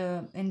 and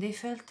they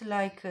felt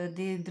like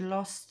they'd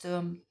lost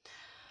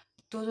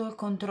total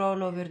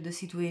control over the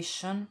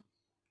situation.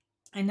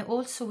 And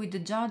also with the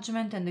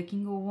Judgment and the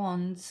King of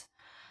Wands,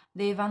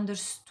 they've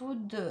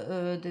understood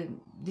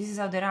this is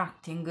how they're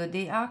acting.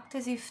 They act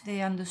as if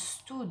they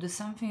understood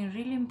something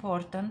really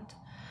important,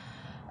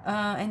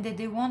 and that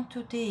they want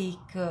to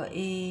take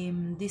a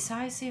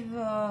decisive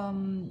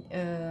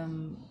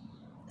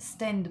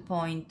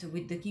standpoint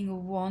with the King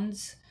of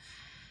Wands.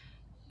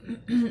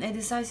 A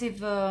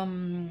decisive let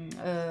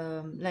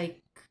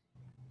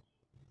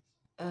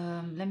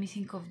me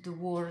think of the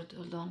word,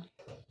 hold on.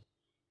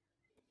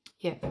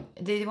 Yeah,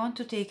 they want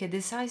to take a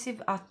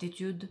decisive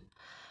attitude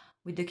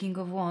with the King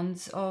of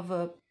Wands of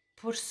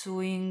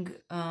pursuing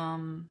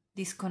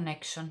this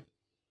connection.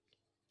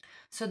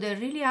 So they're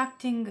really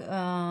acting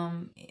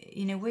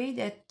in a way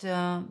that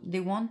they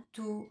want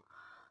to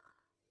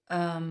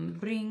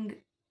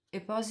bring a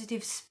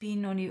positive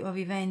spin of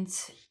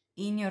events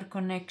in your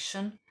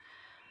connection,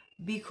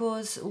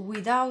 because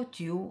without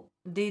you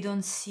they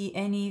don't see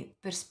any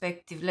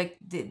perspective, like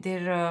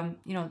they're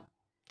you know,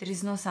 there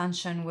is no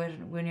sunshine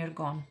when you're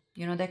gone,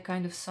 you know, that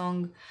kind of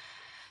song.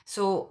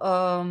 So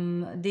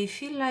they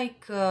feel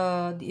like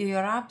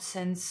your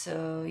absence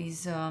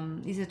is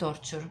a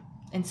torture,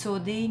 and so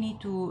they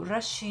need to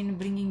rush in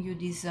bringing you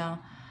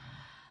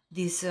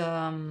this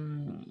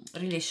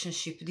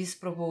relationship, this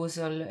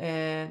proposal.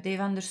 They've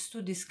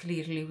understood this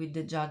clearly with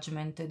the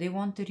Judgment. They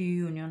want a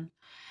reunion,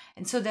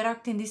 and so they're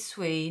acting this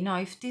way. Now,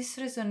 if this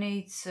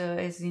resonates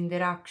as in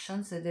their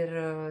actions,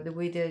 the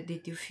way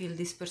that you feel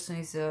this person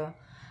is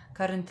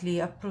currently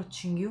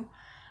approaching you,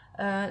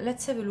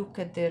 let's have a look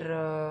at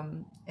their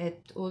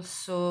at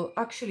also.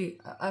 Actually,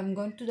 I'm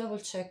going to double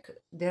check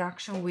their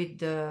action with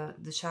the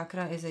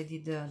chakra, as I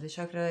did the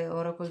chakra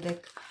oracle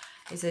deck,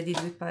 as I did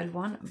with pile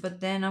 1,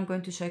 but then I'm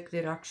going to check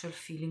their actual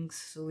feelings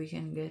so we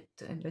can get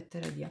a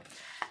better idea.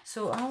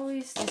 So how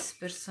is this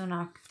person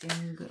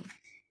acting?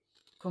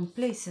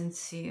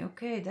 Complacency.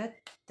 Okay,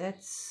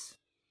 that's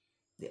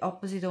the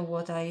opposite of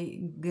what I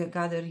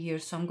gather here,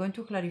 so I'm going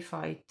to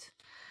clarify it.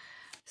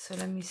 So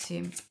let me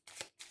see.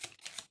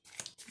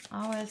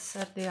 How else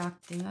are they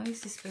acting? How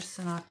is this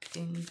person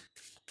acting?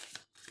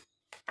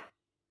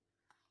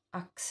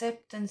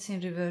 Acceptance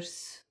in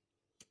reverse.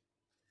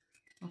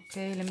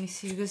 Okay, let me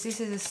see, because this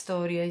is a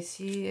story. I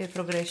see a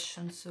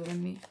progression, so let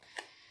me...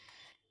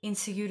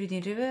 Insecurity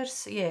in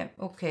reverse. Yeah,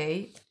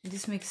 okay,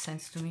 this makes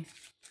sense to me.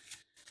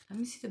 Let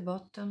me see the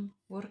bottom.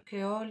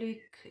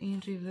 Workaholic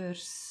in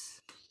reverse.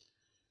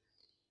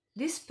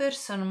 This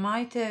person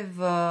might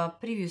have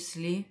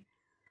previously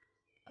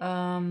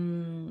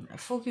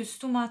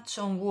focused too much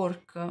on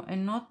work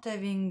and not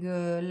having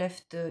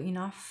left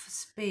enough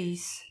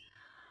space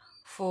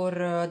for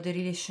the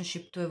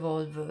relationship to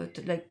evolve.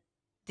 Like,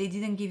 they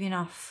didn't give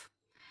enough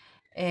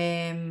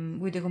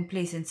with the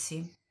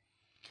complacency.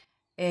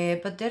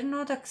 But they're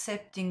not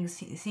accepting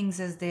things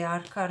as they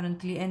are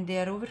currently, and they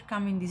are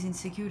overcoming these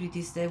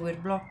insecurities that were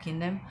blocking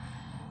them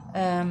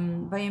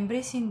by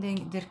embracing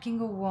their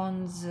King of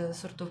Wands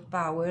sort of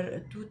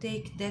power to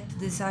take that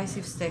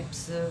decisive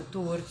steps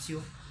towards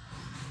you.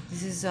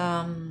 This is,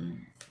 I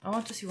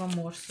want to see one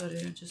more, sorry,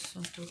 I just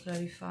want to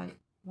clarify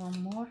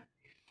one more.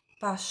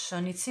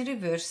 Passion, it's in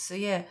reverse,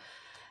 yeah.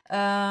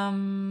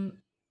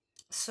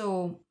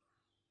 So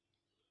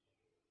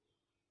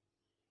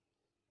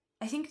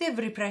I think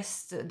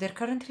they're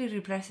currently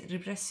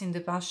repressing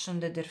the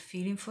passion that they're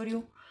feeling for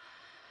you.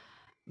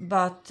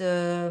 But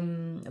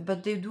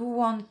they do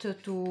want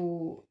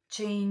to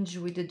change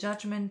with the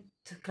Judgment,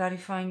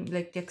 clarifying,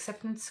 like the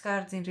Acceptance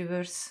cards in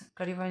reverse,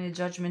 clarifying the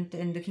Judgment,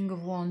 and the King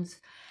of Wands.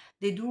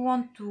 They do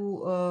want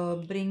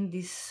to bring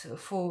this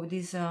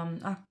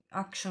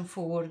action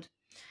forward,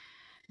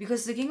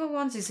 because the King of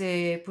Wands is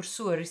a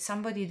pursuer, is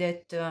somebody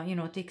that you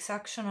know, takes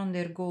action on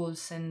their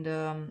goals, and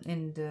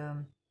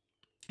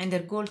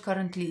their goal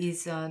currently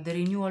is the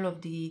renewal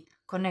of the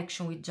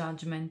connection with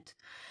Judgment.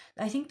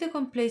 I think the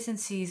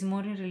complacency is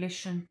more in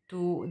relation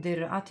to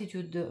their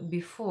attitude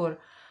before,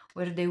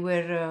 where they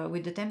were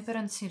with the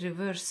Temperance in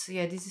reverse.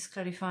 Yeah, this is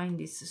clarifying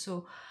this.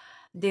 So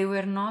they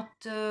were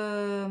not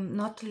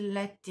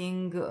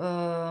letting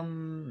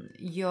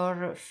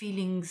your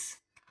feelings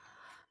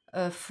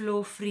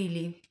flow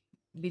freely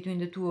between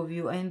the two of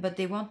you, but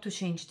they want to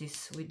change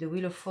this with the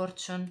Wheel of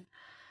Fortune.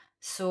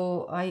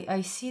 So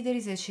I see there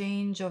is a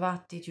change of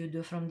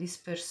attitude from this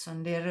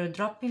person. They're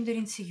dropping their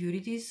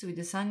insecurities with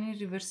the Sun in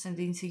reverse and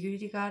the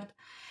insecurity card.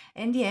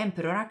 And the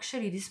Emperor,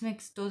 actually this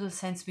makes total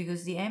sense,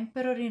 because the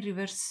Emperor in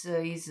reverse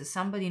is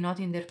somebody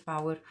not in their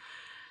power.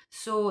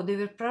 So they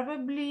were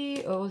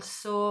probably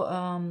also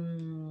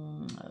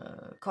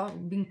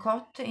being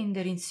caught in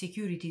their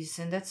insecurities,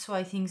 and that's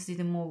why things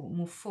didn't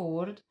move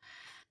forward.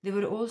 They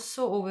were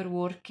also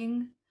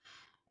overworking,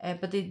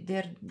 but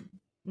they're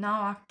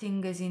now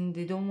acting as in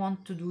they don't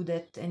want to do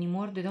that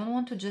anymore. They don't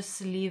want to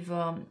just leave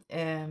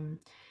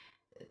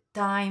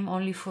time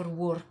only for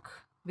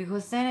work,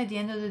 because then at the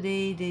end of the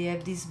day they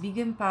have this big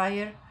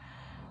empire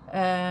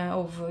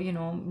of, you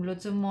know,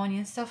 lots of money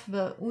and stuff,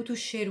 but who to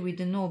share with?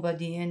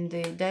 Nobody, and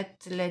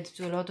that led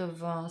to a lot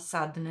of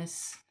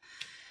sadness.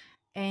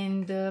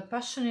 And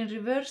passion in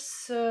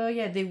reverse,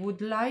 yeah, they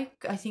would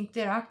like, I think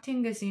they're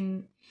acting as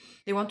in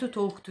they want to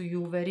talk to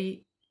you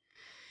very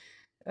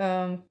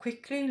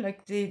quickly,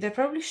 like they're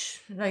probably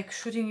like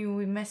shooting you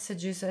with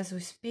messages as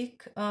we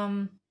speak,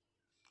 or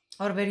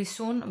very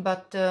soon,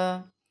 but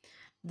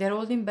they're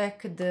holding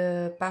back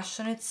the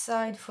passionate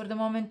side for the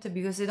moment,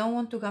 because they don't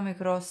want to come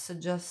across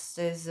just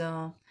as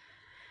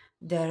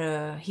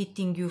they're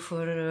hitting you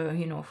for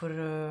you know,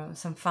 for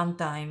some fun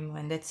time,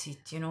 and that's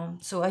it, you know.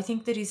 So I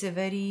think there is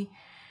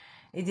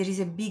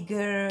a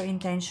bigger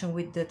intention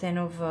with the Ten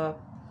of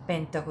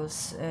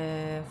Pentacles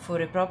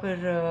for a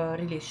proper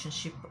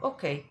relationship.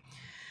 Okay,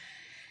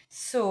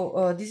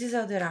 so this is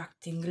how they're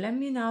acting. Let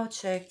me now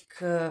check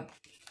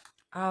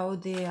how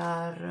they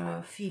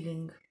are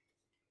feeling.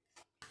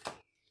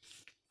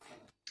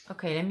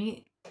 Okay, let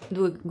me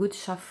do a good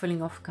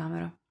shuffling off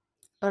camera.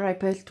 Alright,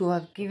 pile 2,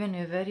 I've given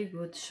a very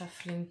good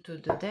shuffling to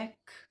the deck.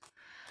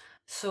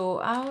 So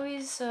how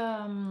is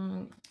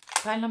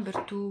pile number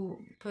 2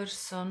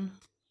 person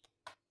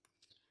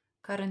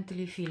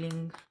currently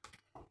feeling?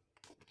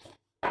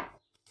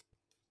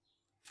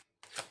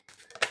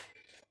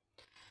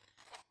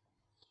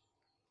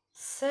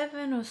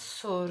 Seven of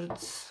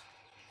Swords.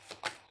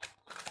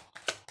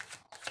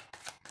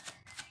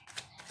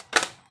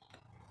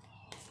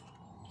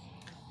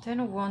 Ten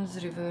of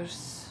Wands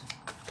reverse.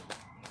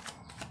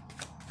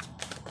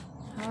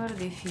 How are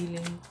they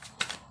feeling?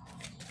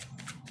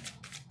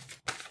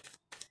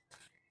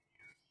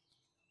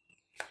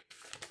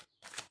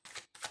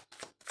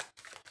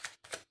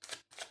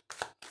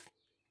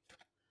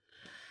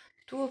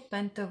 Two of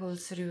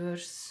Pentacles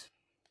reverse.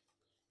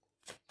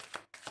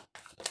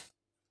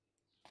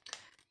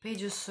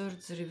 Page of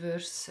Swords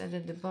reverse, and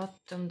at the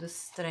bottom the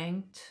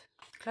Strength.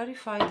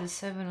 Clarify the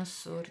Seven of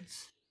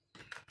Swords.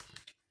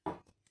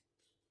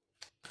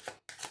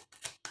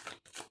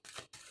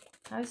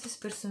 How is this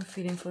person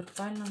feeling for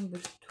pile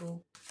number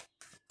 2?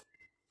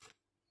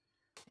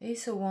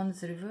 Ace of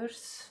Wands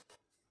reverse.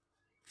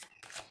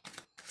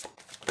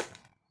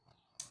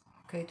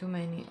 Okay, too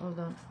many. Hold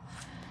on.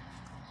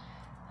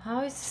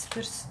 How is this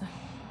person?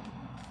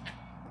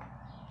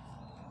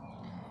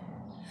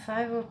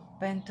 Five of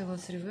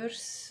Pentacles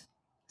reverse.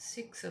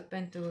 Six of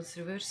Pentacles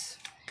reverse.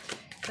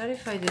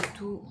 Clarify the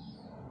two.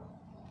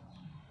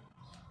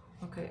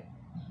 Okay,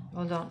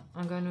 hold on.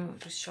 I'm gonna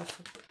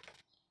reshuffle.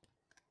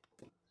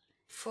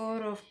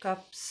 Four of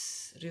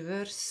Cups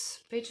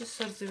reverse. Page of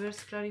Swords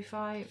reverse.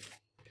 Clarify.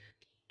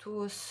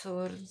 Two of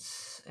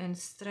Swords and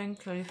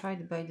Strength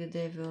clarified by the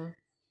Devil.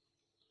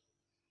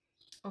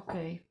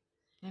 Okay,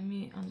 let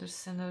me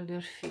understand how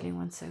they're feeling.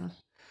 1 second.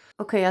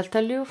 Okay, I'll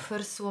tell you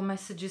first what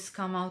messages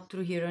come out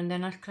through here, and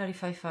then I'll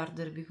clarify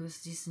further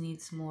because this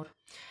needs more.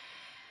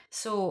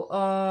 So,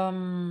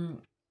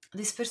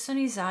 this person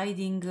is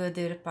hiding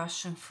their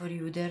passion for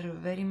you. They're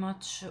very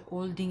much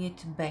holding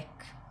it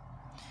back,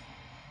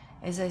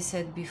 as I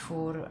said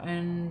before,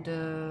 and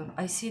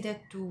I see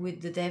that too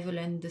with the Devil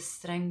and the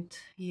Strength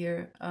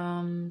here.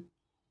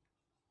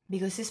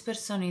 Because this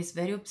person is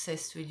very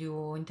obsessed with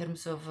you in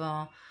terms of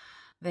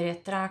very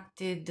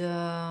attracted,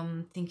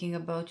 thinking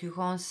about you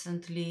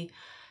constantly.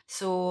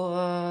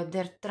 So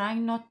they're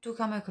trying not to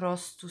come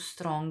across too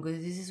strong.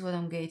 This is what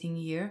I'm getting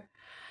here.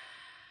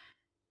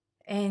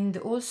 And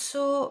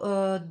also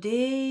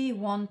they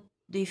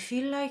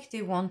feel like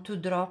they want to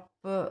drop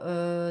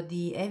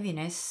the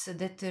heaviness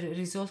that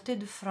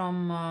resulted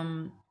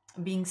from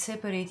being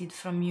separated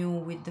from you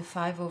with the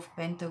Five of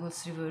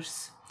Pentacles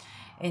reverse,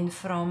 and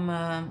from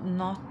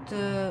not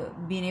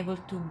being able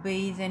to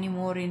bathe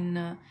anymore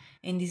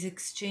in this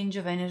exchange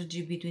of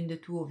energy between the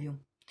two of you.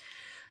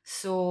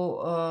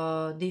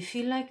 So they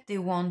feel like they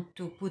want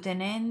to put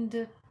an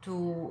end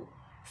to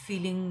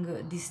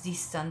feeling this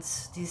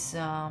distance, this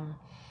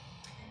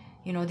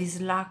this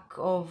lack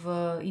of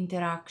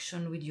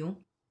interaction with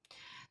you.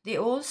 They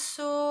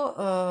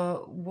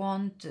also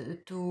want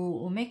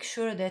to make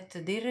sure that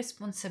their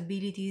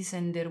responsibilities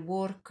and their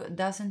work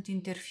doesn't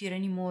interfere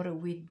anymore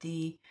with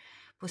the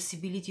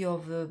possibility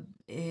of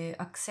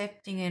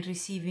accepting and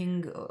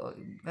receiving, or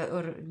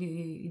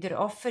either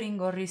offering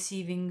or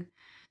receiving,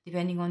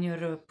 depending on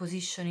your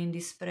position in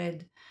this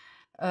spread,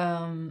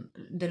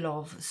 the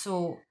love.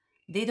 So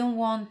they don't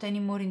want any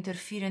more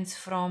interference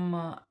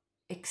from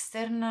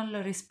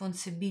external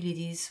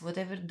responsibilities,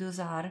 whatever those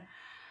are,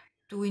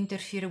 to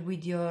interfere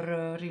with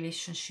your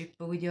relationship,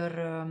 with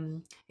your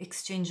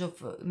exchange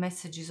of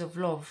messages of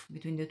love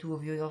between the two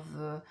of you, of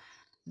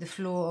the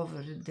flow of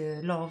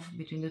the love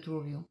between the two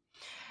of you.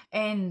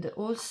 And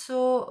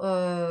also,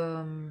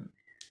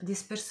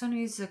 this person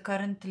is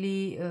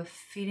currently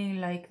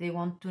feeling like they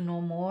want to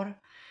know more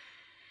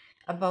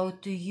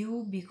about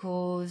you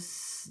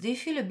because they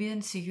feel a bit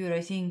insecure,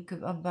 I think,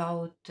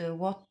 about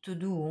what to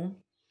do,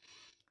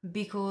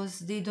 because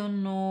they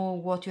don't know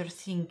what you're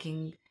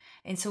thinking.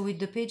 And so, with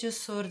the Page of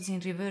Swords in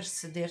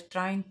reverse, they're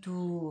trying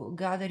to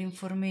gather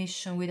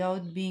information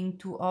without being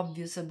too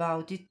obvious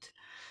about it,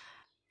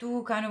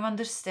 to kind of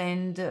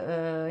understand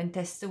and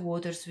test the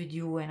waters with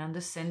you and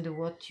understand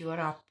what you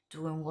are up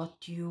to and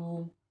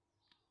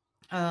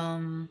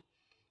um,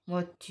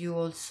 what you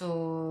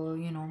also,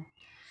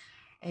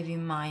 have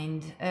in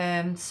mind.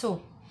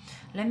 So,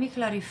 let me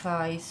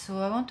clarify. So,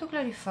 I want to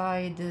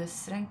clarify the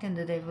Strength and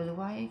the Devil.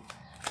 Why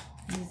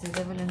is the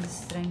Devil and the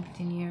Strength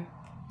in here?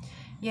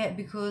 Yeah,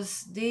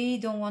 because they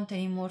don't want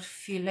anymore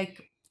feel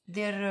like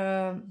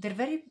they're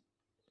very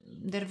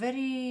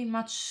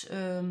much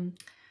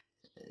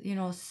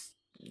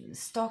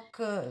stuck.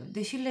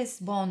 They feel less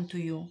bond to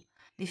you.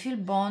 They feel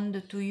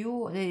bond to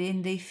you,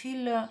 and they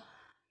feel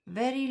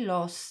very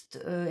lost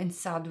and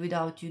sad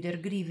without you. They're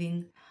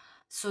grieving,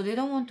 so they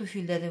don't want to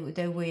feel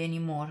that way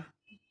anymore.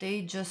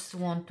 They just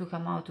want to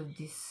come out of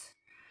this.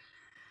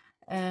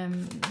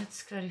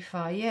 Let's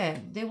clarify. Yeah,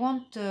 they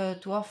want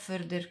to offer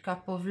their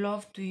cup of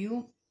love to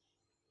you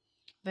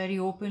very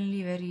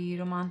openly, very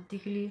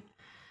romantically.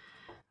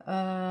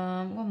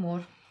 One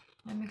more.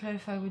 Let me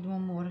clarify with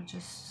one more,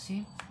 just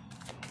see.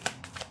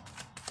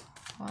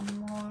 One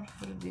more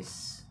for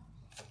this.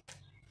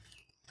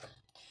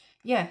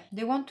 Yeah,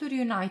 they want to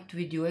reunite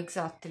with you,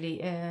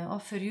 exactly.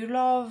 Offer you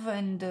love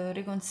and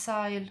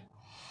reconcile.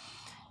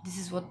 This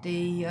is what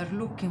they are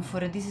looking for,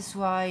 and this is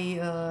why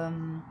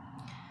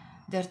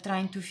they're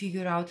trying to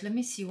figure out. Let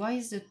me see, why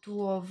is the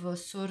Two of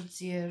Swords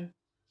here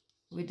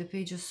with the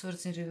Page of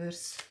Swords in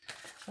reverse?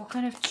 What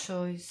kind of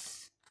choice?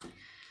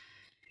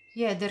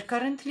 Yeah, they're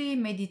currently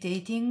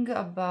meditating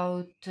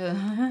about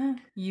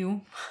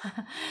you.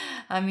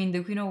 I mean,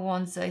 the Queen of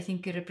Wands, I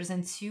think it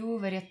represents you,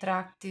 very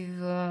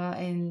attractive,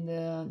 and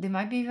they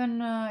might be even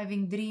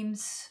having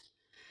dreams,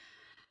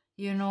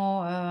 with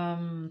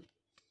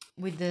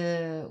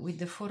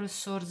the Four of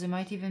Swords. They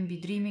might even be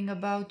dreaming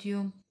about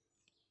you,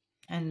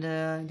 and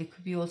they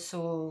could be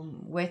also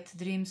wet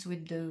dreams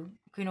with the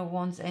Queen of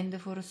Wands and the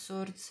Four of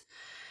Swords.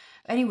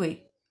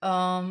 Anyway,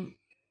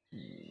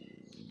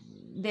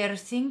 they're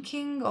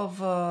thinking of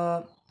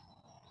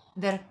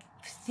they're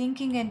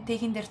thinking and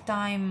taking their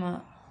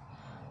time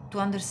to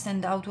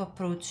understand how to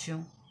approach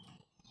you.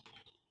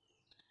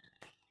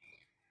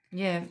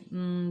 Yeah,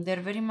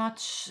 they're very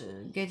much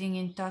getting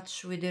in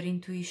touch with their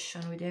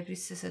intuition, with the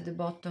priestess at the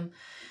bottom.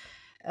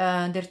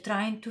 They're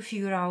trying to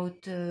figure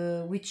out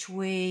which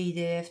way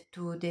they have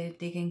to,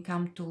 they can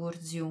come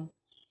towards you.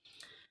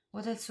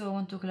 What else do I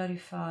want to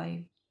clarify?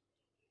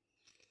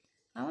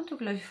 I want to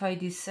clarify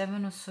this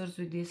Seven of Swords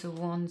with Ace of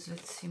Wands.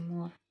 Let's see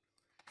more.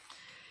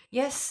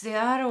 Yes, they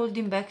are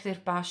holding back their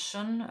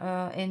passion,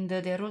 and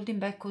they're holding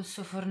back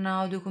also for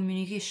now the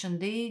communication.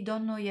 They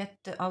don't know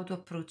yet how to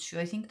approach you.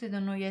 I think they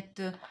don't know yet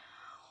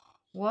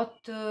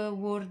what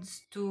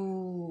words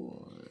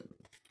to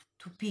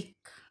pick,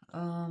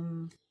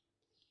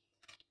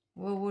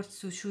 what words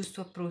to choose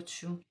to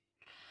approach you.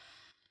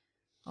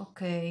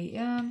 Okay,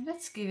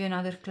 let's give you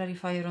another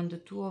clarifier on the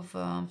Two of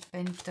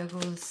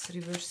Pentacles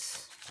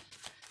reverse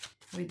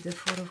with the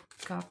Four of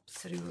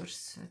Cups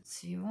reverse. Let's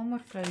see, one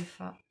more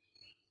clarifier.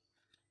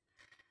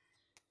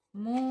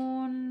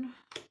 Moon,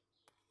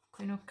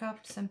 Queen of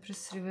Cups,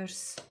 Empress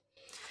reverse.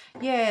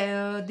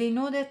 Yeah, they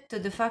know that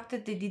the fact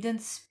that they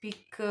didn't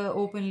speak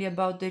openly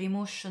about their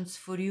emotions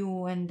for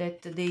you, and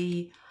that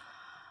they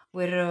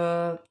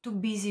were too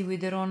busy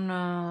with their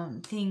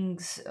own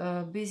things,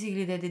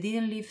 basically that they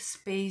didn't leave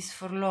space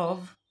for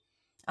love,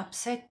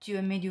 upset you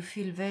and made you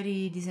feel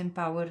very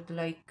disempowered,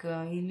 like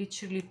it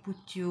literally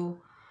put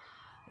you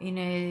in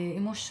a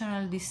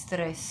emotional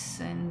distress,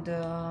 and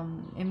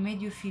it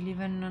made you feel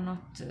even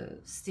not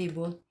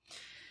stable.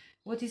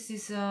 What is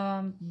this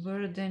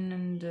burden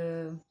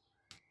and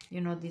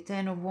you know, the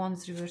Ten of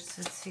Wands reverse?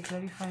 Let's see,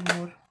 clarify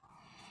more.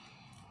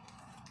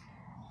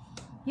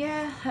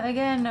 Yeah,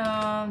 again,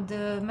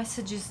 the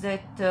message is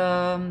that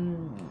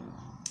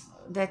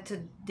that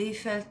they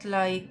felt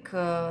like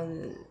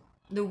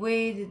the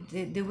way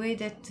the way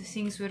that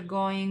things were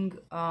going,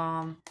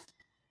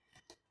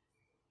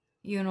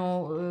 you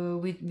know,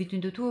 with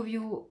between the two of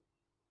you,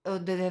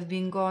 that have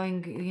been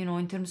going, you know,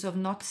 in terms of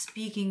not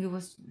speaking, it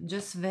was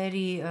just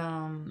very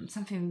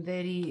something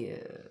very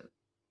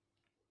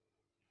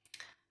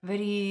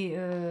very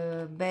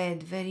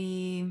bad,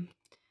 very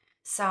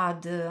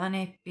sad,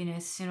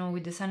 unhappiness, you know,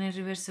 with the Sun in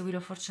reverse, Wheel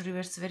of Fortune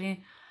reverse,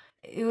 very,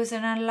 it was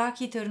an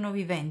unlucky turn of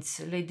events,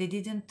 like they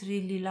didn't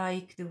really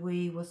like the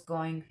way it was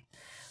going.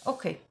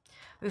 Okay,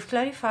 we've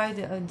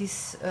clarified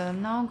this.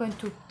 Now I'm going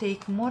to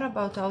take more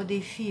about how they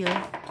feel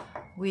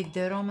with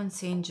the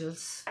Romance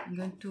Angels. I'm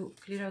going to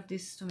clear out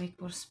this to make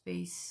more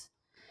space.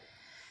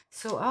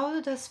 So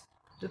how does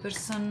the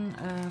person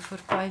for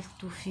pile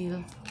 2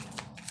 feel?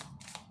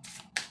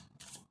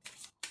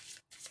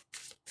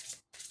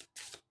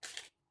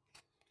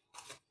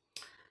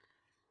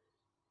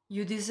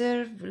 You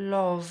deserve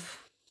love.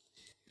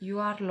 You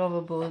are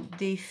lovable.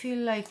 They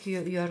feel like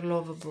you are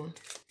lovable.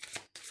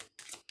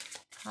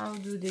 How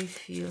do they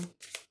feel?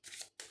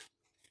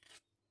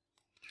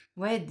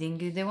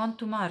 Wedding. They want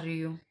to marry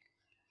you.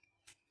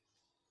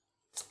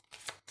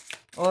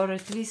 Or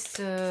at least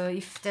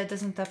if that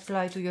doesn't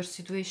apply to your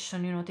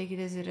situation, you know, take it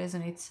as it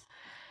resonates.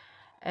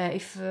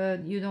 If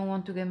you don't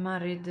want to get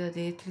married,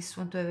 they at least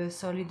want to have a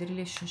solid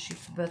relationship.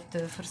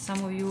 But for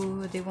some of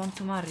you, they want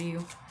to marry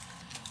you.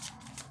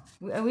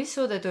 We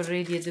saw that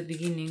already at the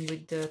beginning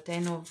with the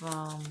Ten of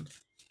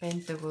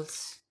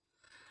Pentacles.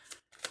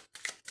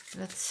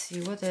 Let's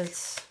see, what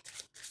else?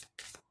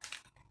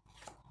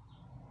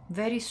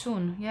 Very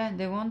soon. Yeah,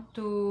 they want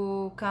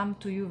to come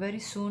to you very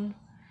soon,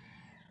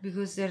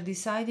 because they're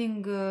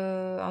deciding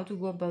how to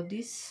go about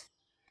this,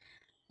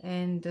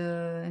 and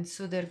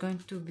so they're going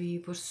to be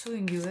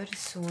pursuing you very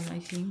soon, I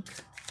think.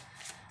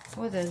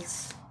 What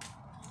else?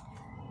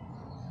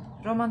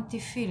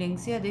 Romantic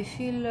feelings. Yeah, they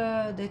feel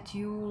that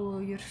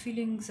your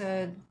feelings,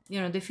 you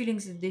know, the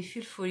feelings that they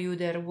feel for you,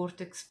 they're worth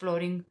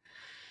exploring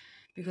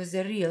because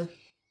they're real.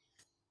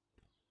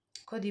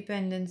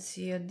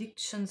 Codependency.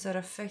 Addictions are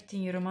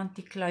affecting your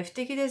romantic life.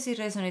 Take it as it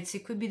resonates.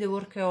 It could be the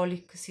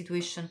workaholic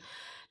situation.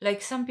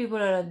 Like some people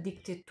are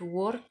addicted to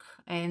work,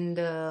 and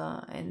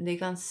they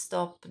can't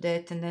stop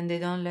that, and then they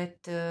don't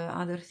let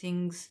other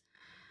things,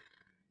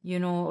 you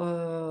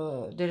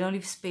know, they don't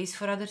leave space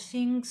for other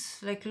things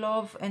like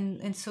love,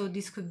 and so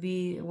this could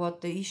be what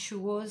the issue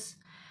was.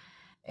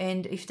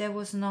 And if that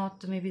was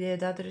not, maybe they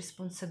had other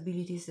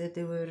responsibilities that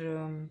they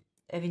were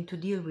having to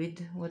deal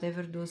with,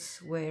 whatever those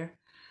were.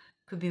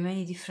 Could be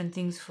many different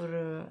things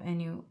for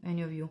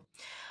any of you.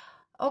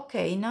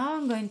 Okay, now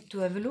I'm going to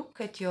have a look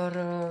at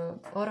your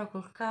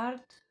oracle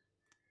card,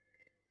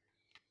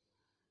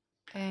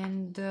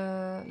 and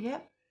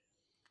yeah,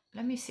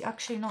 let me see.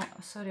 Actually, no,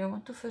 sorry, I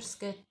want to first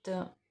get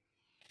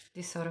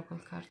these oracle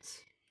cards,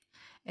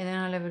 and then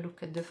I'll have a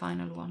look at the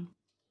final one.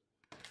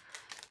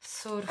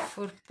 So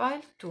for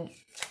pile 2,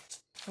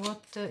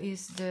 what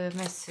is the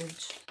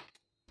message?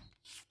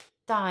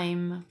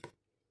 Time.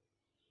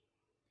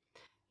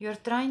 You're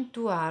trying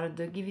too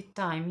hard. Give it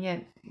time. Yeah,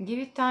 give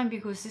it time,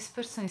 because this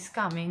person is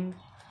coming,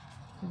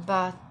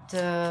 but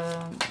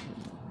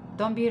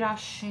don't be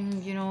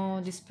rushing, you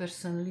know, this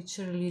person.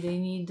 Literally, they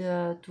need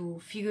to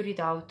figure it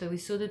out. We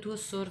saw the Two of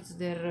Swords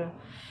there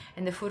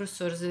and the Four of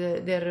Swords.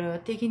 They're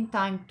taking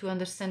time to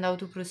understand how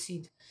to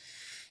proceed.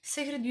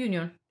 Sacred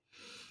Union.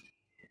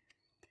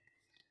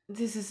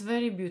 This is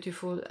very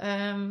beautiful.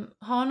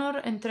 Honor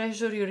and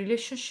treasure your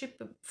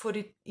relationship, for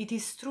it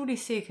is truly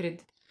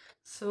sacred.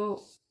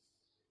 So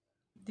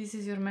this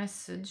is your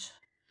message.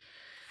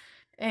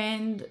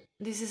 And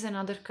this is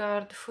another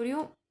card for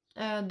you.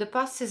 The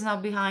past is now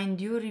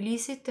behind you.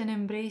 Release it and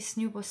embrace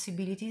new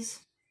possibilities.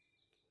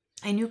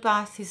 A new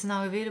path is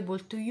now available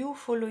to you.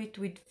 Follow it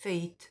with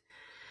faith.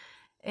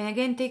 And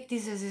again, take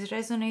this as it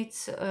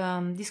resonates.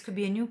 This could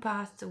be a new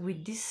path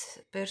with this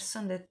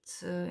person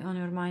that's on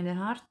your mind and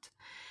heart.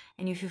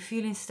 And if you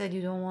feel instead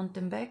you don't want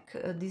them back,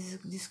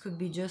 this could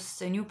be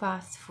just a new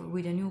path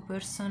with a new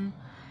person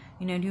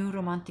in a new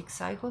romantic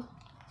cycle.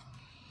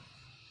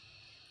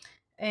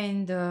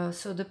 And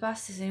so the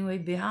past is anyway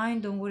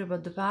behind. Don't worry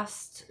about the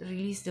past.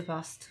 Release the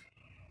past.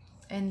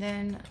 And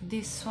then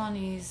this one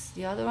is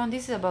the other one.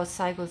 This is about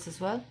cycles as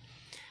well.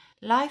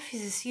 Life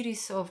is a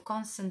series of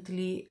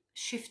constantly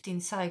shifting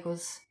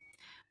cycles.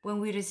 When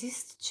we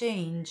resist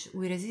change,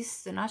 we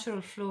resist the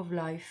natural flow of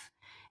life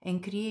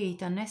and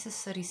create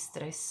unnecessary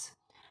stress.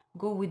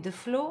 Go with the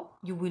flow,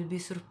 you will be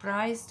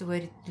surprised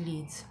where it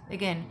leads.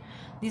 Again,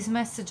 this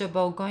message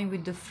about going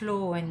with the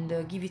flow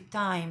and give it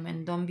time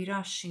and don't be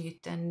rushing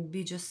it and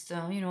be just,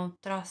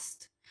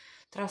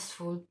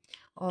 trustful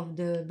of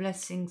the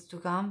blessings to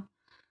come.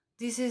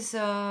 This is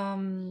a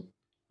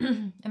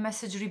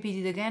message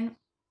repeated again.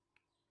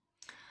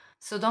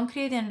 So don't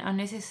create an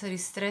unnecessary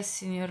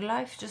stress in your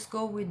life, just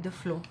go with the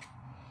flow.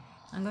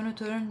 I'm going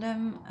to turn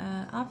them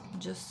up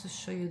just to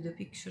show you the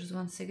pictures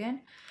once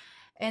again.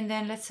 And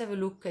then let's have a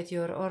look at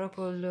your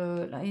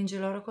oracle,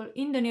 angel oracle,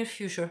 in the near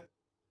future.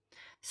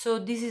 So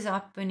this is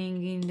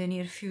happening in the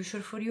near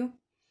future for you.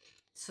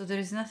 So there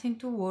is nothing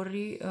to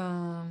worry.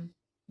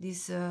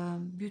 This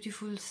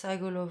beautiful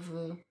cycle of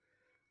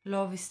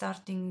love is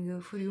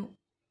starting for you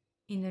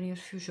in the near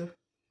future.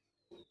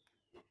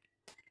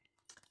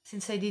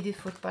 Since I did it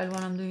for pile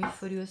 1, I'm doing it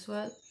for you as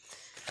well.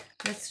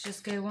 Let's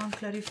just get one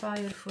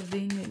clarifier for the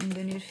in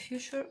the near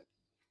future.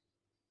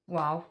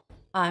 Wow,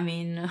 I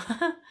mean,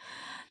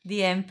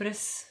 the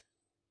Empress.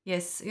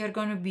 Yes, you're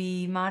going to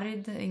be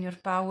married in your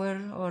power,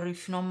 or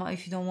if not,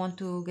 if you don't want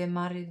to get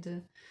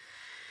married,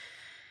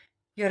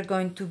 you're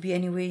going to be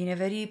anyway in a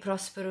very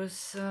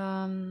prosperous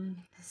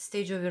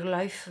stage of your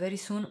life very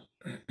soon.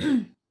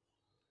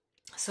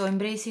 So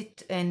embrace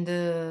it and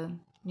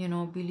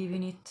believe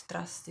in it,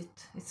 trust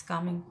it, it's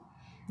coming.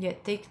 Yeah,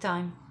 take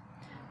time.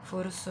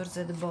 4 of Swords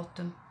at the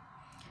bottom.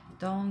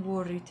 Don't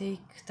worry,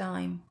 take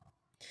time.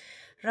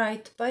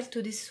 Right, pile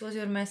 2, this was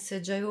your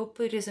message. I hope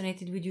it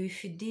resonated with you.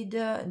 If it did,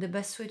 the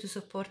best way to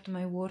support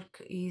my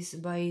work is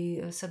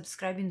by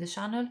subscribing the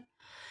channel.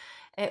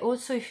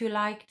 Also, if you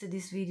liked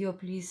this video,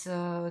 please,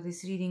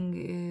 this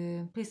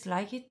reading, please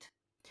like it.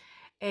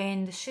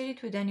 And share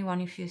it with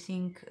anyone if you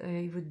think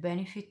it would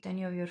benefit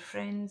any of your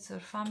friends or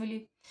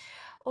family.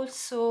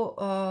 Also,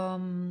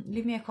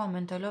 leave me a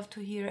comment. I love to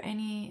hear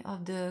any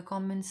of the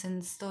comments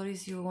and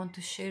stories you want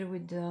to share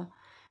with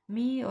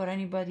me or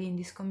anybody in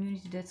this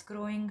community that's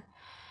growing.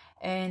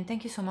 And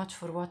thank you so much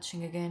for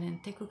watching again,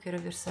 and take good care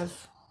of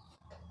yourself.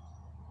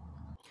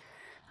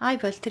 Hi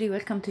Valtteri,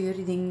 welcome to your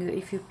reading.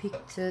 If you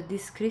picked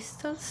these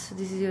crystals,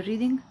 this is your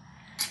reading.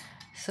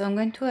 So I'm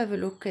going to have a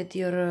look at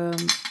your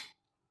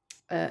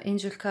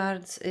angel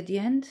cards at the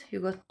end.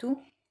 You got 2.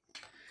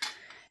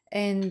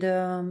 And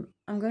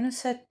I'm going to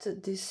set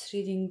this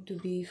reading to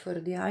be for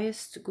the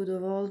highest good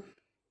of all.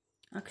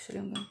 Actually,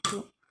 I'm going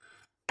to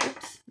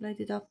light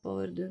it up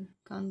over the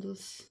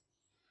candles.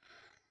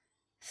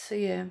 So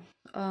yeah,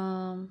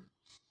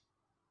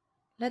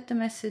 let the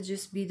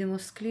messages be the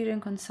most clear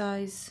and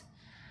concise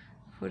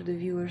for the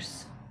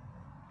viewers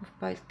of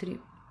pile 3.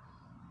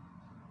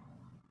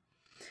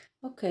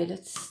 Okay,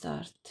 let's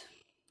start.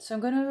 So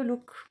I'm going to have a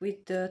look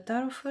with the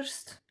tarot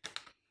first.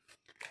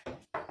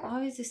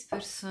 How is this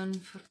person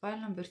for pile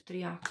number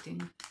 3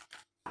 acting?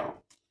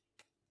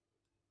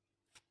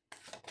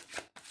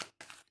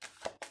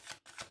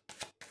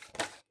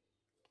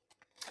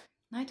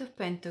 Knight of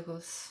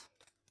Pentacles.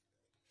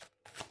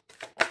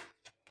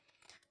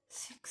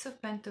 6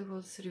 of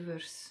Pentacles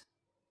reverse.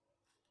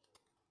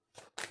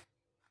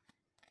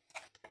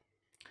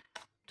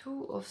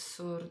 2 of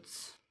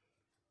Swords.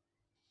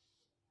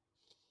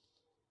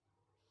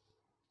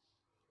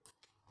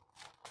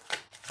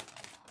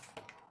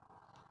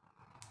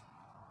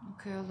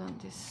 Okay, hold on,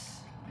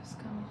 this is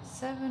coming.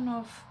 7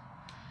 of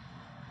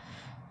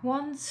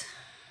Wands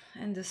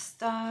and the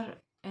Star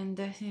and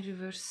Death in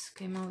reverse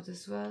came out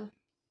as well.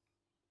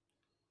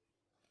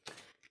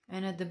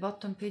 And at the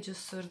bottom, Page of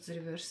Swords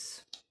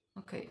reverse.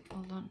 Okay,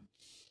 hold on.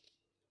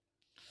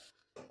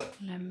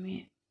 Let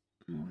me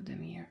move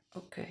them here.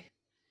 Okay.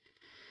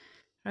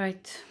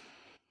 Right.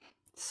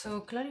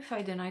 So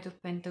clarify the Knight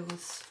of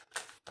Pentacles.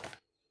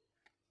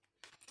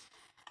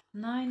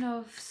 9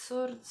 of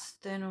Swords,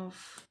 10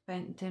 of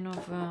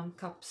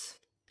Cups.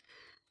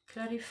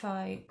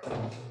 Clarify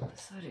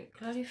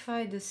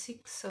the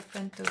 6 of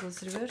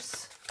Pentacles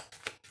reverse.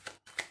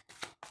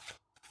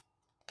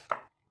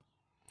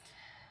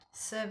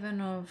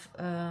 7 of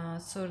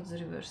Swords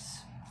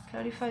reverse.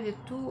 Clarify the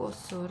 2 of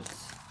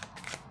Swords.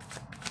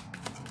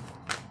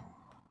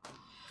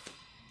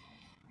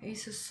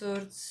 Ace of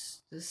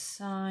Swords, the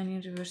Sign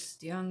in reverse,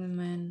 the Hanged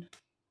Man.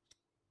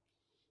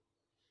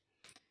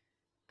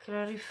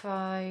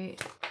 Clarify.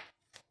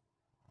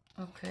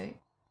 Okay,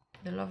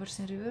 the Lovers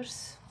in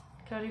reverse.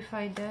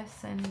 Clarify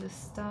Death and the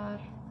Star.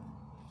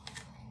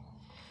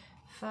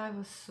 Five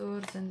of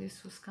Swords, and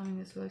this was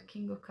coming as well.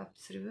 King of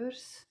Cups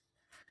reverse.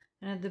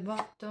 And at the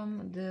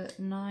bottom, the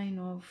Nine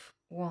of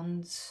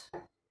Wands.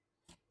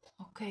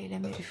 Okay,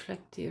 let me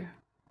reflect here.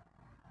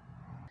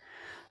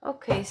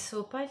 Okay,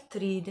 so pile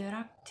 3, they're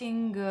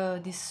acting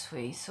this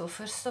way. So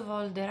first of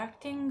all, they're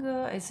acting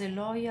as a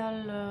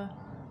loyal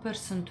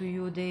person to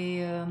you.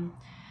 They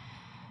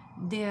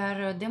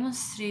are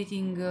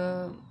demonstrating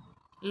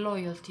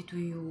loyalty to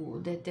you,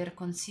 that they're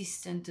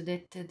consistent,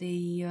 that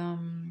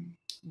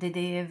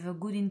they have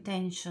good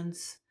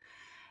intentions.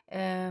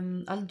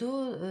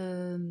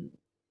 Although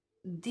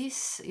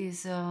this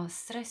is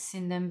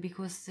stressing them,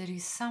 because there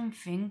is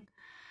something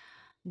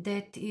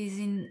that is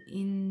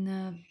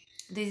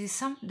there is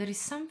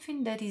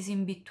something that is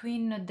in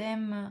between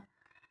them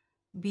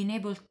being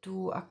able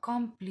to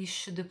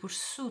accomplish the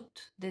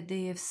pursuit that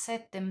they have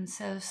set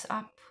themselves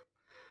up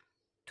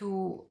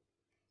to,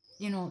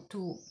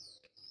 to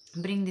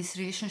bring this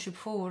relationship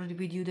forward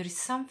with you. There is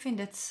something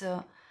that's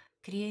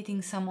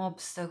creating some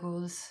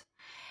obstacles,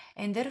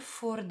 and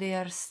therefore they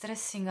are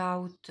stressing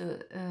out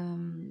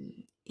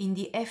in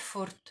the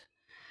effort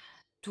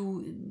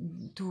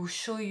to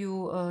show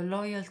you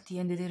loyalty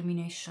and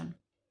determination,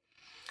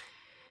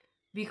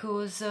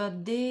 because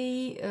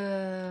they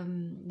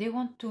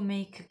want to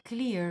make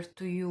clear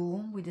to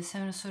you with the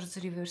Seven of Swords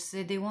reverse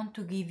that they want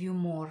to give you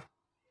more.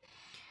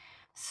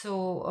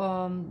 So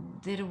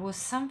there was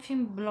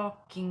something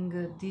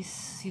blocking this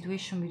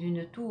situation between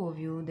the two of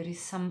you. There is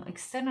some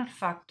external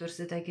factors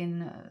that I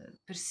can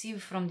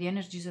perceive from the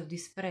energies of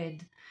this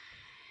spread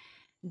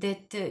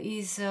that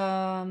is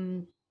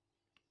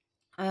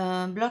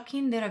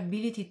blocking their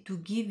ability to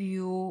give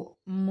you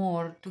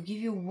more, to give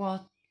you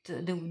what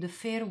the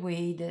fair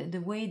way, the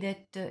way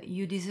that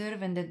you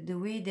deserve, and that the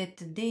way that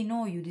they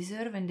know you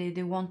deserve, and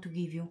they want to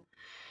give you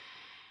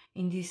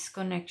in this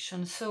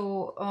connection.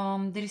 So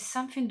there is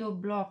something though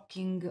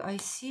blocking. I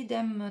see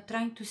them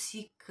trying to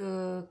seek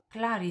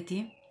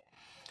clarity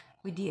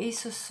with the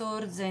Ace of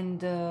Swords and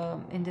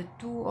the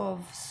Two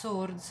of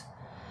Swords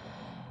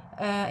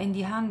and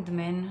the Hanged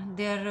Man.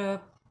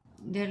 They're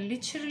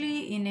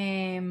literally in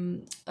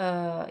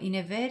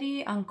a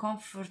very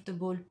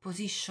uncomfortable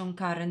position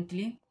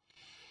currently,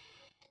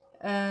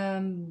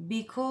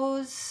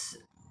 because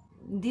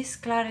this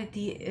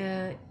clarity,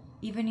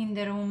 even in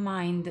their own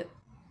mind,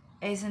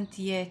 hasn't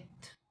yet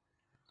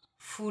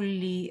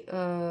fully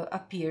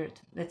appeared,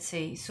 let's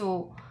say.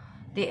 So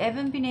they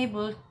haven't been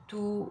able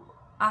to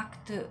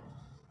act,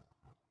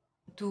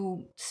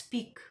 to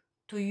speak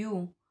to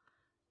you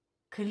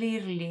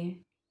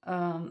clearly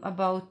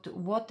about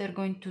what they're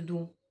going to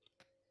do,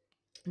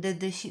 the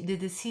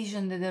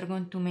decision that they're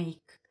going to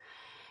make.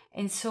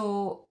 And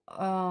so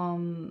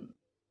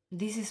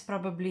this is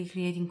probably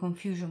creating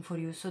confusion for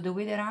you. So the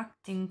way they're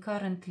acting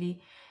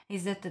currently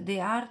is that they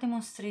are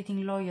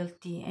demonstrating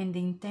loyalty and the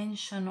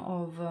intention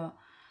of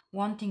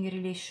wanting a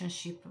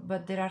relationship,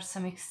 but there are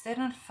some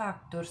external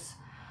factors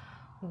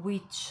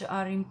which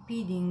are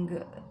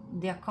impeding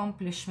the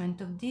accomplishment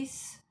of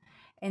this,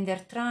 and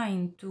they're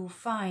trying to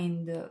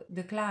find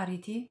the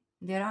clarity.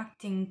 They're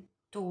acting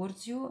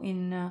towards you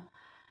in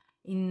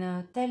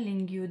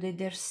telling you that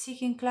they're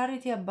seeking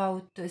clarity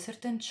about a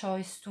certain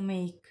choice to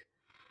make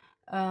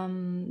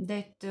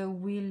that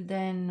will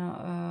then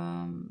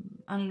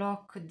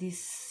unlock this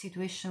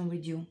situation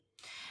with you,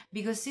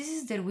 because this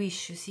is their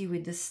wish, you see,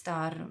 with the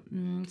Star.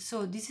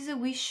 So this is a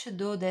wish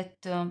though that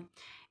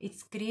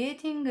it's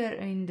creating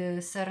in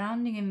the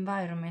surrounding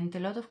environment a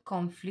lot of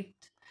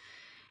conflict,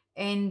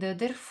 and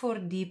therefore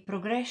the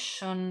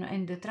progression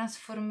and the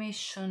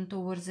transformation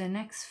towards the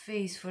next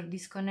phase for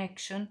this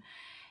connection,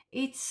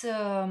 it's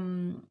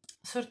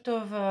sort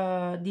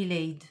of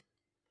delayed.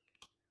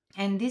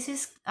 And this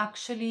is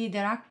actually,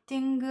 they're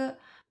acting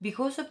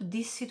because of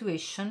this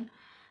situation,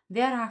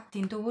 they are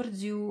acting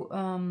towards you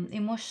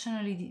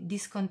emotionally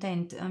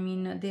discontent. I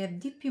mean, they have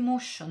deep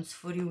emotions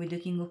for you with the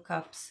King of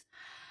Cups,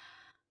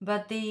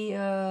 but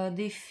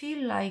they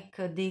feel like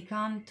they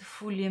can't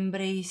fully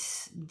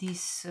embrace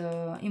these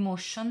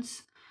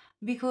emotions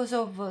because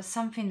of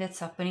something that's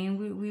happening.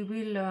 We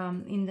will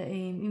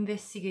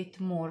investigate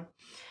more.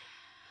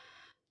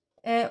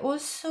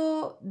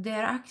 Also,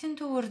 they're acting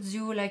towards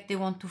you like they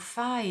want to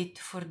fight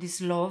for this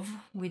love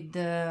with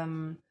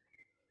the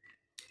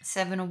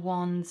Seven of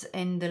Wands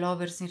and the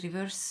Lovers in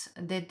reverse,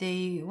 that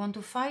they want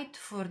to fight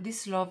for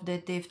this love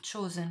that they've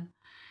chosen.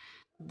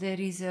 There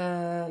is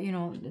a,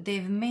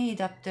 they've made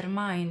up their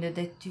mind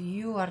that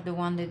you are the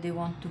one that they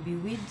want to be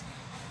with.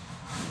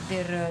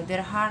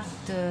 Their heart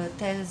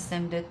tells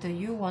them that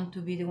you want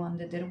to be the one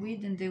that they're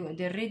with, and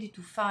they're ready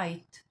to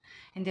fight.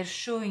 And they're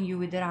showing you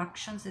with their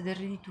actions that they're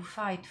ready to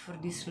fight for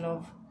this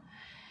love.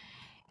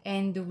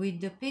 And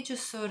with the Page of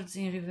Swords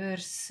in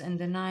reverse and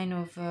the Nine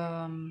of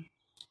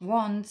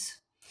Wands,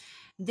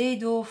 they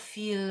do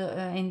feel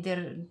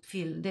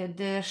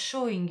they're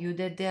showing you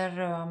that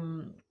they're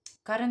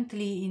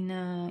currently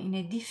in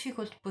a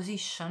difficult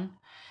position,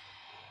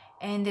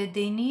 and that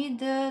they need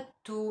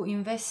to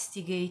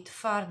investigate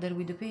further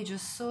with the Page of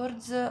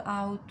Swords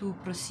how to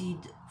proceed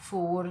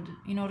forward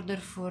in order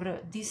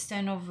for this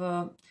Ten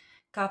of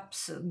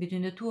Cups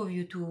between the two of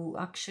you to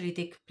actually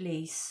take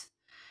place,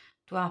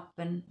 to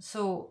happen.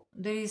 So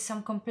there is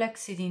some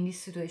complexity in this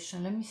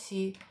situation. Let me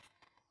see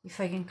if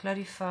I can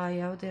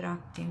clarify how they're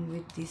acting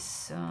with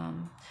this.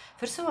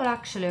 First of all,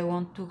 actually, I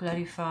want to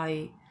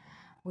clarify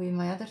with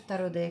my other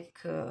tarot deck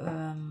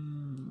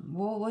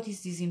what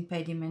is this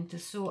impediment.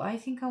 So I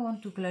think I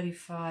want to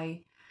clarify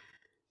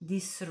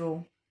this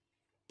row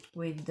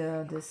with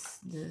the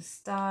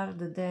star,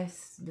 the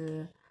death,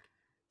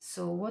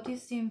 so what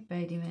is the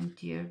impediment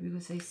here?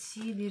 Because I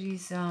see there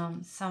is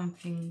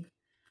something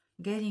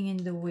getting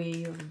in the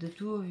way of the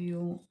two of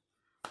you.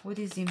 What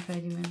is the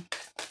impediment?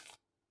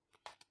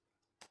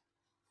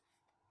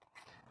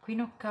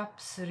 Queen of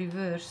Cups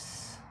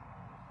reverse.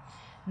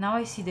 Now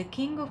I see the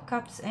King of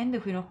Cups and the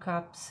Queen of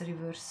Cups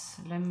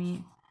reverse. Let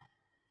me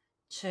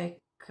check.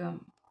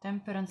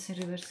 Temperance in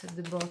reverse at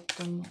the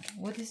bottom.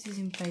 What is this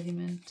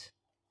impediment?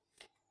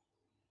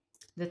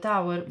 The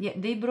Tower. Yeah,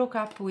 they broke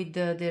up with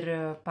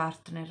their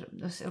partner.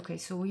 Okay,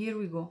 so here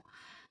we go.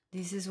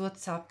 This is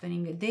what's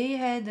happening. They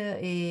had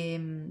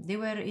they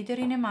were either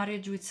in a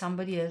marriage with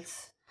somebody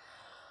else,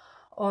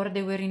 or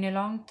they were in a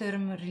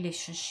long-term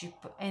relationship,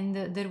 and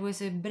there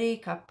was a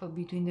breakup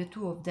between the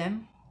two of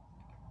them.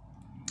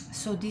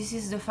 So this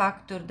is the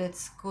factor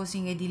that's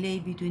causing a delay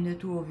between the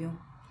two of you.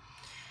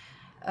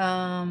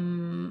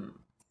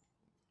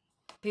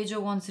 Page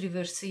of Wands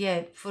reverse.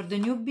 Yeah, for the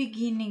new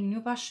beginning,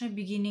 new passionate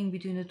beginning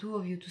between the two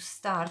of you to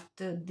start,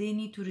 they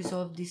need to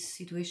resolve this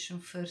situation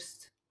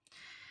first.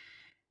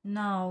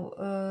 Now,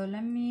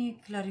 let me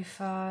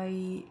clarify.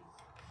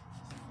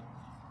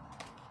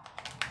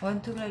 I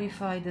want to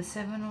clarify the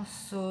Seven of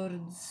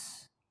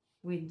Swords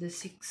with the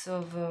Six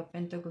of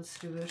Pentacles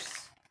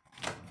reverse.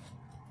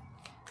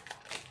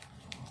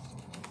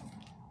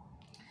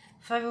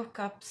 Five of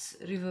Cups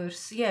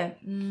reverse. Yeah,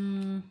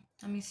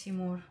 let me see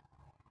more.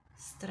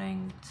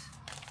 Strength.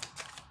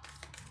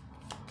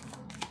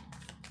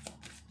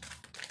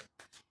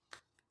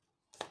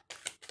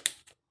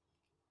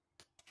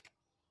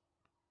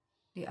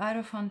 The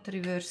Hierophant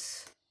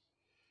reverse.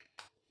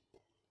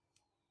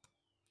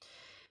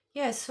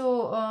 Yeah,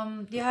 so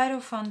the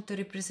Hierophant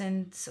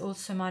represents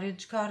also a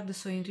marriage card,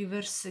 so in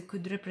reverse it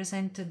could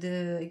represent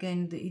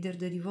either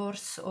the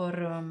divorce or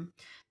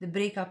the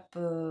breakup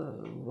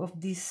of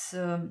this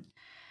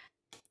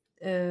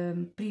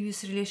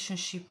previous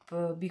relationship,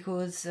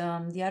 because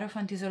the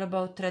Hierophant is all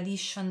about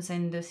traditions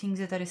and things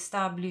that are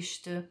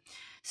established.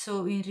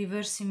 So in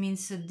reverse it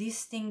means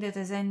this thing that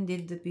has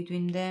ended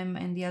between them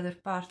and the other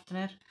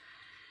partner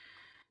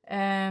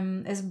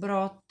has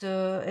brought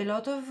a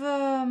lot of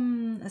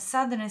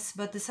sadness,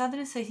 but the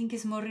sadness I think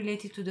is more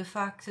related to the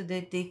fact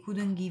that they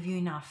couldn't give you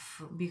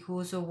enough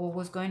because of what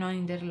was going on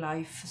in their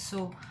life.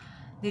 So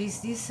there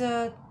is this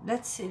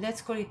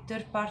let's call it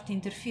third-party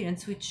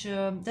interference, which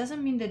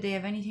doesn't mean that they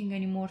have anything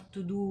anymore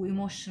to do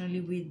emotionally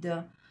with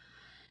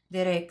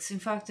their ex. In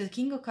fact, the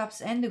King of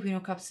Cups and the Queen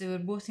of Cups, they were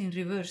both in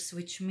reverse,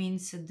 which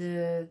means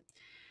the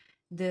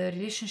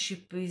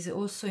relationship is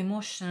also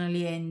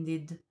emotionally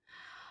ended.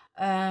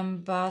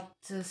 But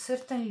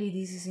certainly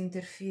this is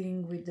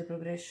interfering with the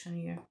progression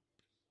here.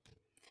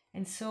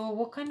 And so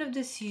what kind of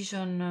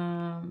decision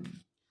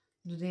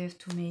do they have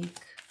to make?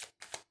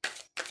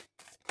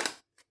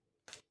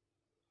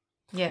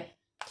 Yeah.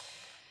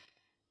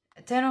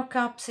 Ten of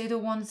Cups, Eight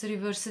of Wands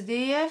reverse.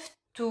 They have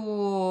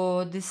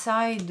to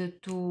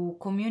decide to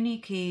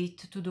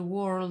communicate to the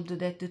world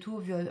that the two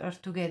of you are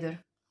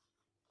together.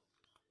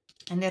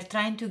 And they're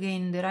trying to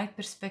gain the right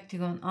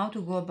perspective on how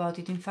to go about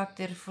it. In fact,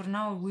 they're for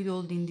now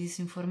withholding this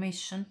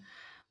information.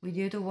 With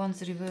the Eight of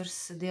Wands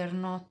reverse, they are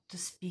not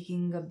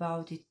speaking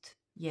about it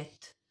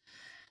yet.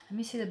 Let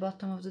me see the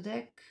bottom of the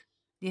deck.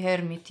 The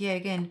Hermit. Yeah,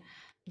 again,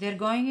 they're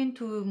going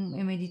into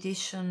a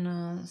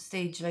meditation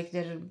stage. Like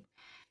they're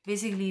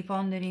basically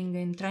pondering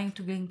and trying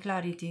to gain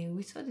clarity.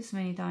 We saw this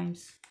many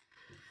times.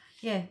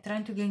 Yeah,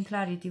 trying to gain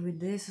clarity with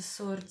the Ace of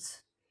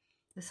Swords.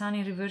 The Sun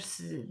in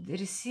reverse.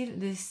 There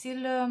is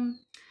still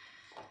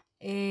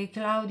a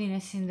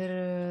cloudiness in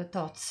their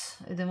thoughts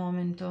at the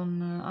moment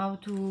on how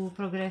to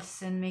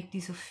progress and make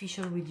this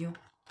official with you.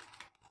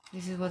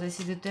 This is what I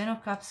see. The Ten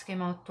of Cups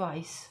came out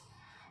twice,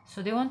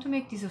 so they want to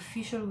make this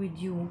official with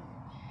you.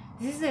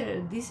 This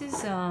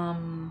is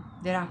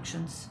their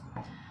actions.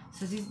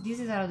 So this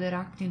is how they're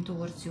acting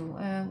towards you.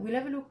 We'll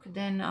have a look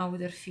then how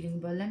they're feeling,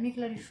 but let me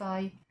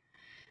clarify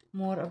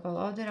more about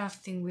how they're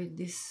acting with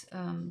this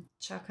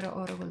chakra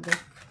oracle deck.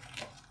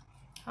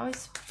 How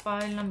is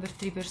pile number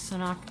 3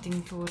 person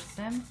acting towards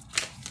them?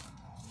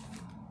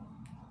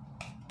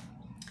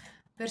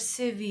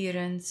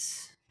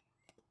 Perseverance.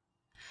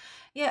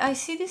 Yeah, I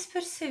see this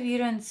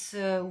perseverance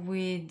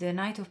with the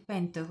Knight of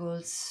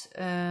Pentacles.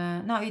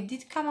 Now, it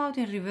did come out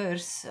in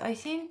reverse. I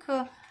think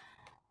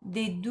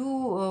they do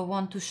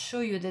want to show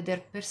you that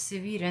they're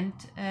perseverant,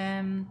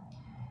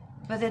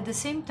 but at the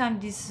same time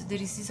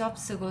there is these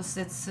obstacles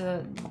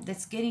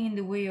that's getting in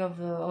the way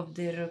of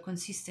their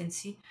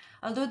consistency,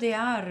 although they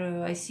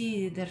are I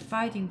see they're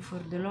fighting for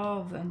the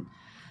love. And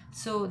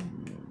so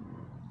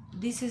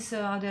this is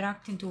how they're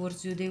acting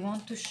towards you. They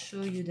want to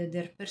show you that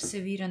they're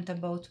perseverant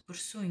about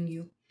pursuing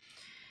you.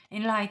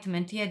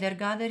 Enlightenment, yeah, they're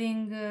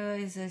gathering,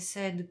 as I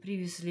said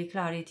previously,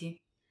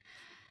 clarity.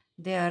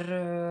 They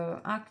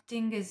are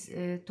acting as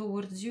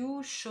towards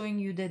you, showing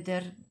you that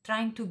they're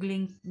trying to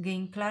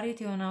gain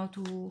clarity on how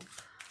to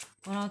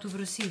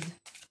proceed.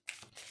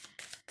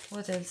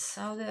 What else?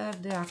 How are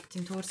they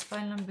acting towards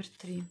pile number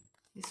 3?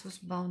 This was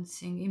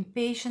bouncing.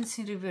 Impatience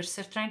in reverse.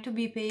 They're trying to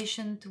be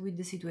patient with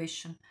the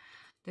situation.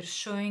 They're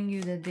showing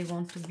you that they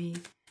want to be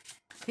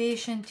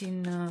patient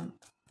in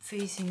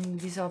facing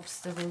these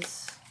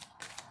obstacles.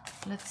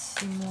 Let's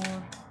see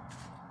more.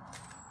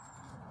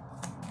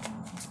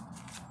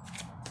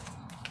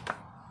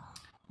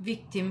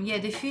 Victim, yeah,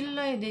 they feel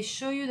like, they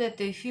show you that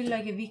they feel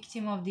like a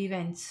victim of the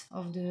events,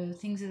 of the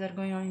things that are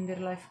going on in their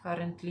life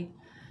currently.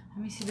 Let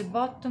me see the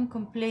bottom.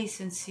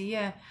 Complacency,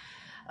 yeah.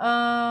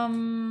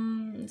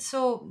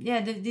 So yeah,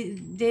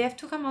 they have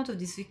to come out of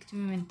this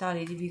victim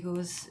mentality,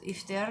 because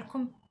if they are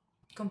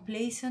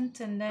complacent,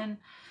 and then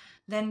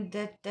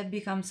that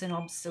becomes an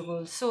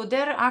obstacle. So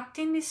they're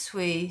acting this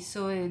way,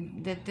 so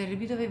that they're a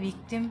bit of a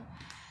victim,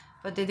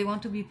 but they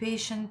want to be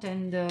patient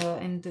and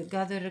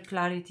gather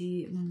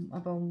clarity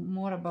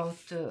about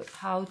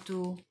how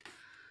to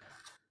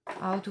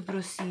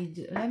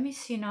proceed. Let me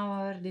see now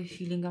how are they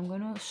feeling. I'm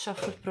gonna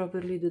shuffle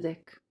properly the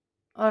deck.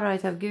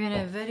 Alright, I've given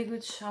a very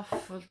good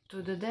shuffle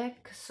to the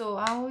deck. So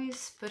how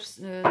is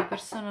the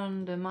person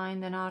on the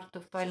mind and heart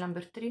of pile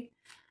number 3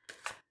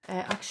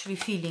 actually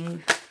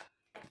feeling?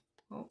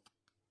 Oh,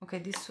 okay,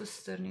 this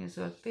was turning as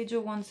well. Page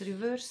of Wands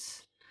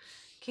reverse,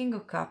 King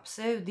of Cups.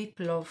 They have deep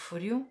love for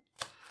you.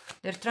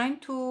 They're trying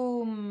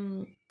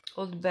to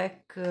hold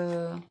back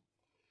either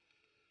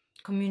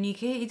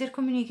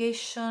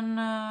communication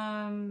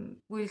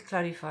will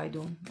clarify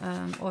though,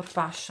 or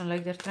passion,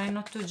 like they're trying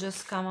not to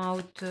just come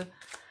out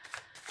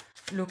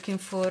looking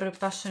for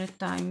passionate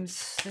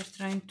times. They're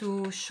trying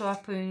to show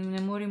up in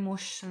a more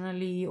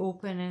emotionally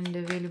open and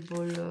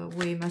available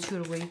way,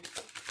 mature way.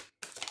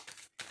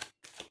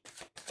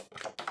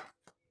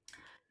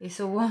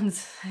 Ace of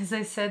Wands, as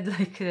I said,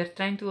 like they're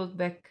trying to hold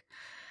back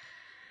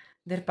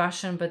their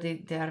passion, but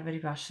they are very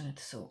passionate.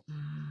 So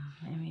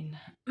I mean,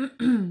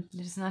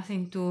 there's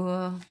nothing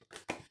to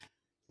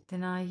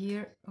deny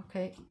here.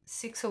 Okay,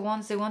 6 of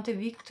Wands, they want a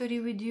victory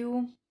with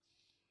you.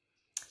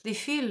 They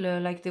feel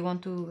like they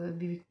want to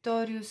be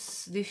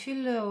victorious. They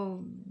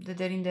feel that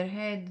they're in their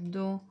head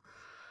though,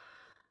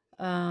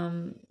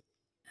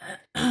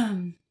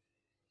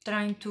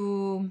 trying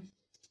to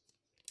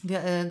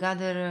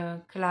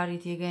gather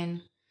clarity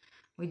again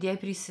with the High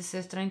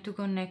Priestess, trying to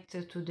connect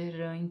to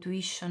their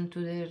intuition, to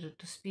their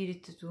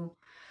spirit, to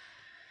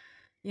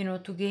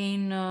to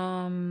gain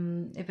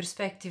a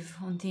perspective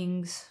on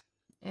things.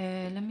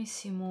 Let me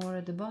see more.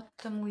 At the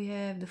bottom we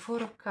have the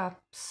 4 of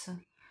Cups.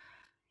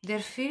 They're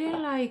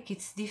feeling like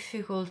it's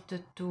difficult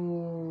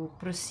to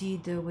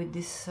proceed with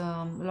this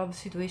love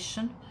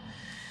situation.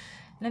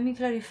 Let me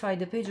clarify.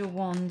 The Page of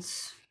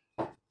Wands,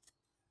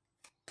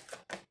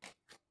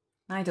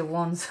 Knight of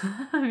Wands.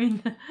 I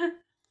mean,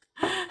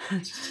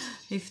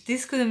 if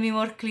this couldn't be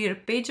more clear.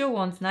 Page of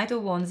Wands, Knight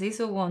of Wands,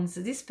 Ace of Wands.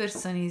 This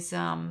person is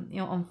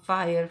on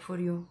fire for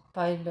you,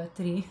 pile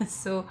 3.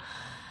 So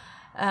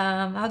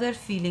how they're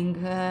feeling,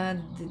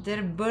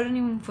 they're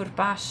burning for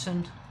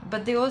passion,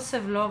 but they also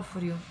have love for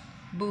you,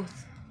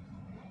 both.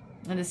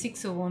 And the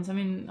 6 of Wands, I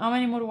mean, how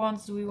many more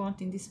wands do we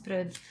want in this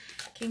spread?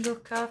 King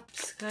of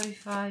Cups,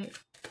 clarify.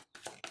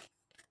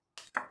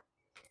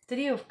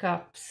 3 of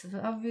Cups,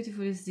 how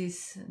beautiful is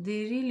this?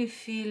 They really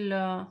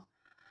feel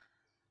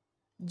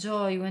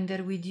joy when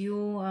they're with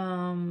you.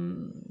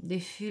 They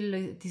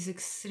feel this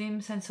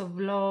extreme sense of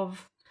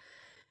love,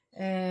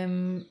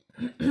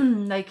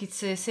 like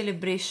it's a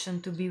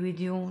celebration to be with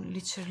you.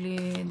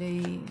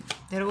 Literally,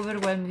 they're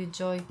overwhelmed with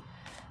joy.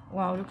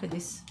 Wow, look at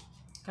this.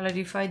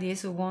 Clarify the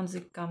Ace of Wands.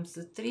 It comes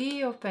the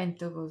 3 of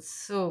Pentacles.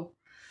 So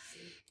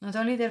not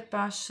only they're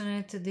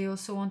passionate, they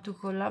also want to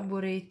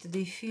collaborate.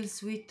 They feel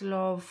sweet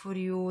love for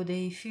you.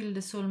 They feel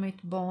the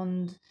soulmate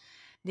bond.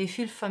 They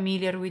feel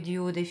familiar with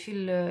you. They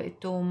feel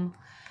at home,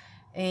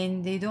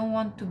 and they don't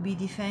want to be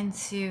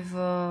defensive.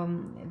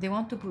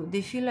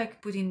 They feel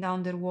like putting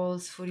down their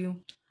walls for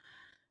you.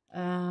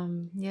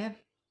 Yeah.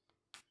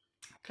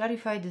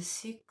 Clarify the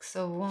 6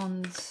 of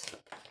Wands.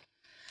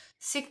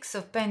 6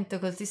 of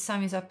Pentacles, this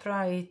time is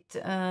upright.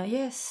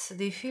 Yes,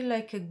 they feel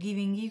like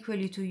giving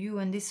equally to you,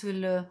 and this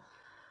will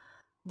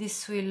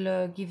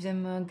give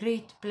them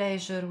great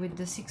pleasure with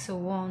the 6 of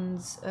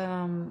Wands.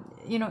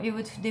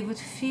 They would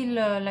feel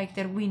like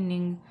they're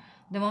winning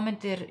the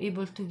moment they're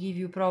able to give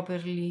you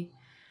properly,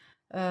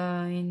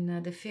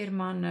 in the fair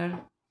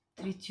manner,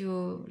 treat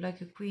you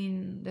like a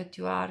queen that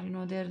you are.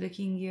 They're the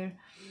king here.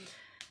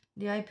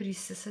 The High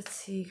Priestess, let's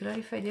see,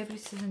 clarify the High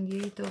Priestess and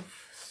the Eight of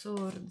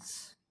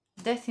Swords.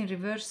 Death in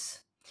reverse.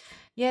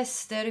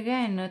 Yes, they're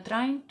again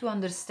trying to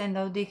understand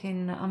how they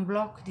can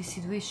unblock this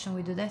situation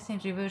with the Death in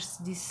reverse.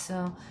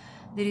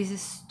 There is a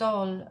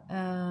stall.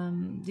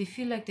 They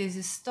feel like there's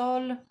a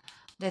stall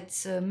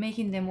that's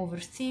making them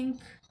overthink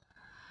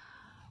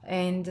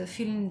and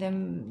feeling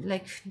them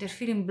like they're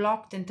feeling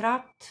blocked and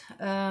trapped,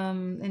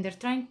 and they're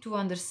trying to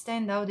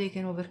understand how they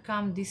can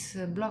overcome these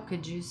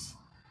blockages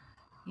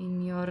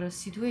in your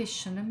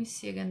situation. Let me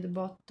see again the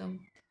bottom.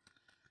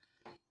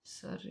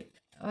 Sorry.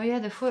 Oh yeah,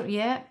 the four.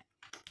 Yeah,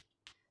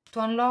 to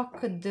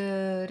unlock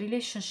the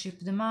relationship,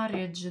 the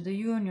marriage, the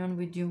union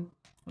with you,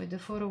 with the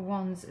Four of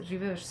Wands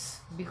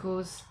reverse,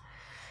 because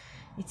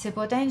it's a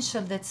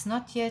potential that's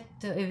not yet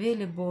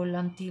available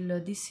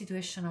until this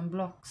situation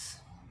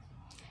unblocks.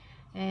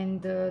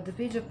 And the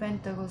Page of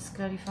Pentacles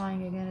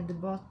clarifying again at the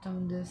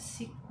bottom,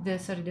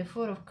 the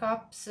Four of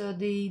Cups.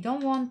 They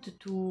don't want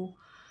to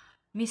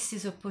miss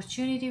this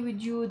opportunity with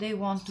you. They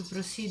want to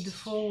proceed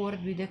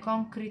forward with a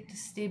concrete,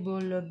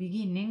 stable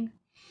beginning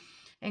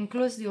and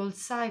close the old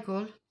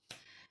cycle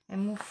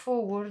and move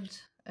forward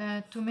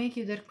to make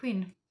you their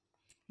queen.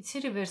 It's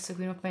in reverse,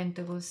 Queen of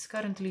Pentacles.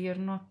 Currently you're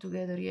not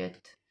together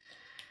yet,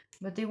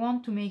 but they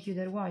want to make you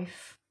their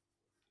wife.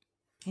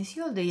 You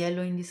see all the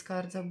yellow in these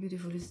cards? How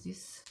beautiful is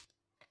this?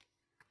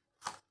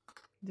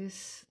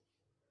 This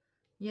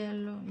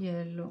yellow,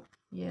 yellow,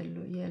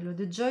 yellow, yellow.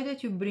 The joy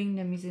that you bring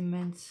them is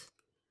immense.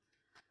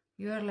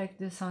 You are like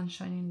the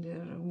sunshine in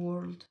their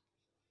world.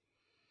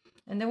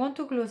 And they want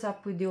to close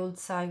up with the old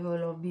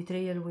cycle of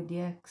betrayal with the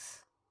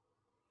ex.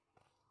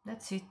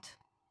 That's it.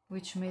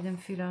 Which made them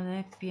feel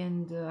unhappy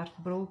and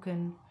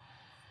heartbroken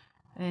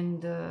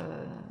and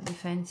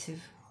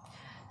defensive.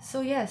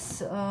 So yes,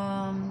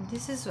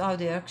 this is how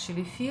they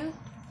actually feel.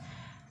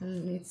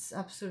 It's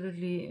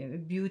absolutely a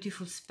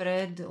beautiful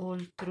spread all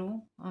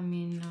through. I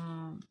mean,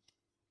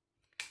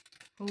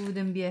 who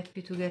wouldn't be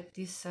happy to get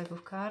this type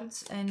of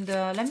cards? And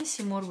let me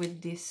see more with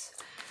this.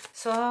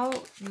 So how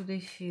do they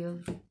feel?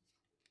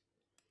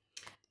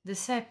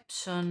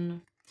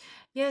 Deception.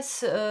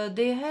 Yes,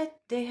 they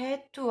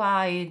had to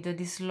hide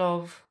this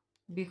love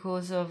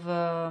because of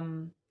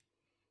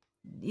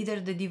either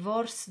the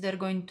divorce they're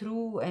going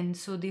through, and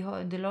so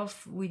the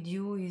love with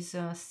you is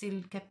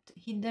still kept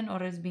hidden or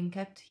has been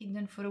kept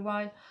hidden for a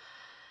while.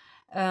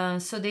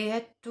 So they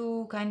had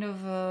to kind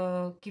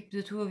of keep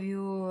the two of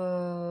you,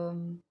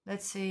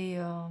 let's say,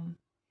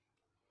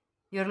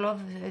 your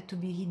love had to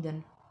be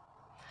hidden.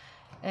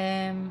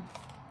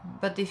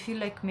 But they feel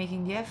like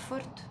making the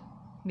effort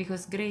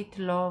because great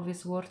love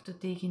is worth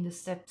taking the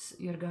steps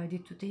you're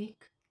guided to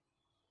take.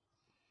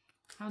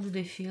 How do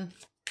they feel?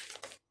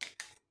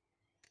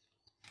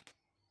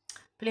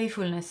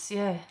 Playfulness,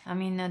 yeah. I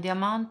mean, the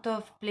amount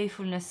of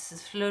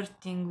playfulness,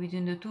 flirting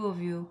between the two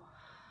of you.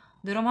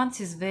 The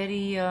romance is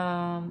very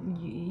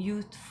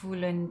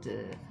youthful, and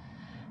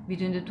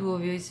between the two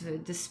of you is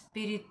the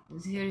spirit.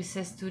 Here it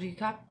says to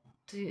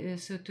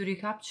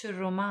recapture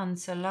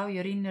romance, allow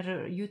your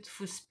inner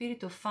youthful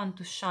spirit of fun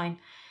to shine.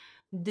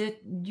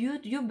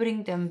 You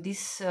bring them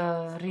this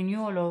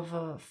renewal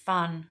of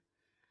fun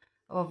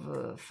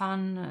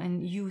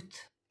and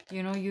youth.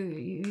 You know, you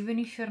even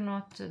if you're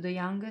not the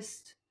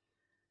youngest,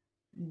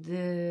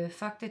 the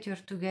fact that you're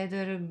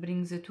together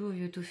brings the two of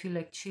you to feel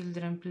like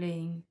children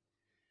playing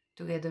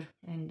together.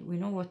 And we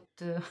know what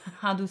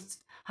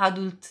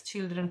adult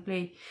children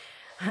play.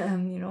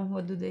 You know,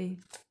 what do they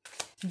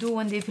do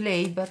when they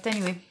play? But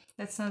anyway,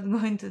 let's not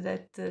go into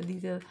that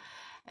detail.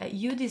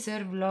 You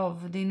deserve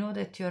love. They know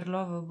that you're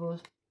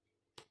lovable.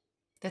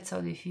 That's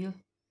how they feel.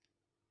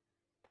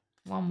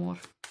 One more.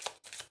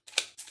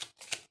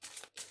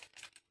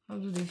 How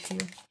do they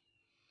feel?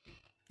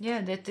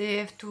 Yeah, that they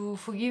have to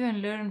forgive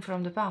and learn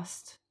from the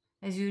past.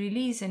 As you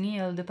release and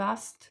heal the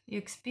past, you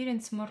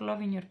experience more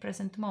love in your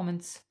present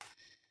moments.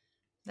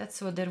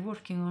 That's what they're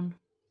working on.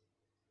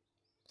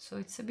 So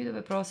it's a bit of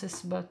a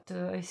process, but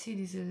I see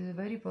this as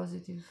very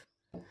positive.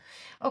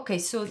 Okay,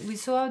 so we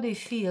saw how they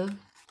feel.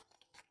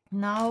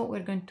 Now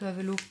we're going to have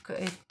a look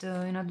at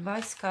an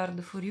advice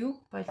card for you,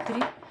 pile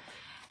 3,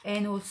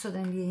 and also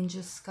then the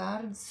angels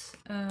cards.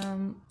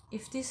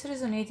 If this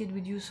resonated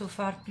with you so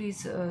far,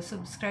 please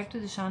subscribe to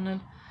the channel.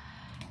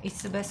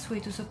 It's the best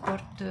way to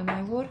support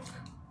my work.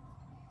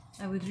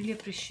 I would really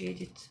appreciate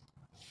it.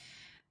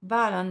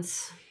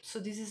 Balance. So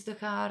this is the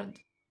card.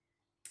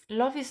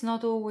 Love is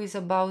not always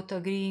about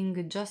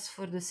agreeing just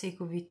for the sake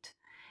of it.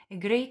 A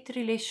great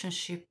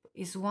relationship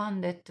is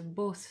one that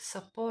both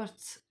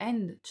supports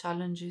and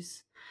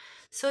challenges.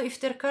 So if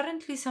there are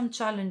currently some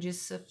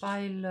challenges,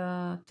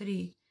 pile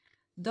 3,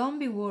 don't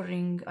be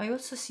worrying. I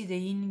also see the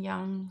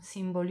yin-yang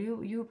symbol.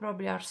 You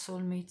probably are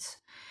soulmates.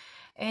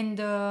 And,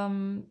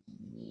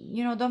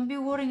 you know, don't be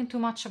worrying too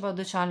much about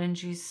the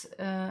challenges.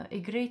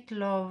 A great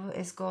love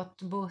has got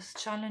both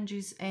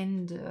challenges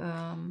and,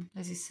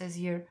 as it says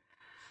here,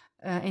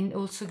 and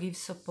also gives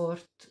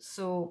support.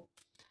 So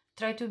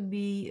try to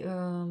be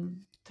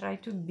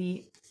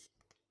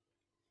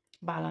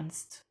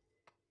balanced.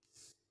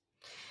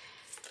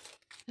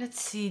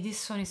 Let's see,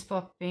 this one is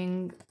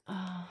popping.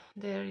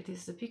 There it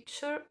is, the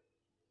picture.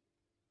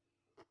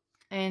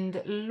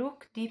 And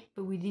look deep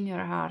within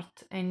your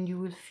heart and you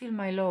will feel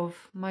my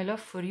love. My love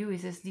for you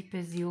is as deep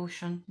as the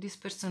ocean. This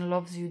person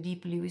loves you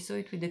deeply. We saw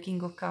it with the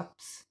King of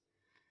Cups.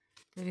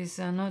 There is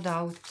no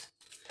doubt.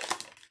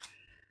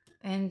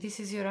 And this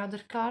is your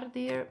other card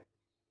here.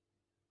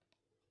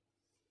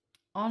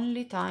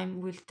 Only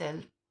time will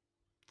tell.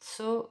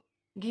 So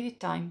give it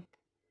time.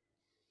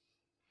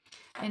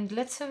 And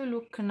let's have a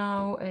look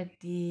now at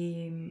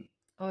the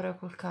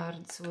oracle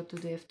cards. What do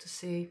they have to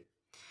say?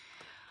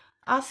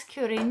 Ask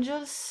your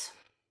angels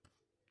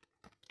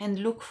and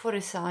look for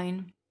a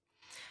sign.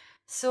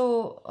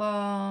 So,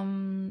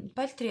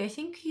 Paltry, I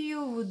think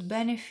you would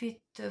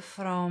benefit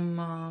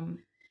from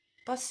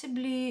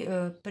possibly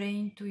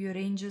praying to your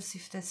angels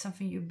if that's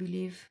something you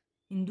believe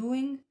in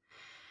doing.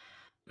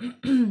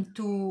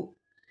 To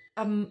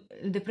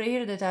the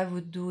prayer that I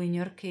would do in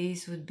your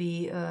case would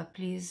be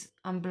please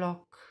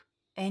unblock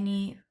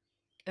any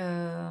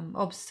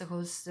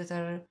obstacles that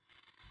are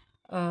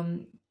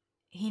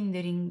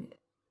hindering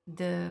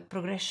the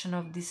progression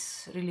of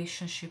this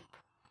relationship.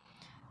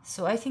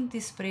 So I think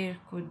this prayer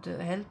could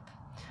help.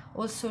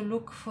 Also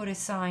look for a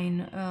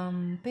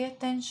sign. Pay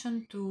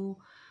attention to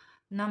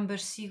number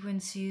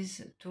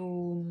sequences,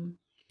 to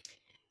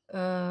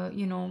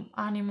you know,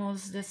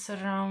 animals that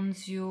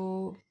surrounds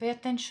you. Pay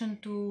attention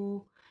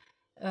to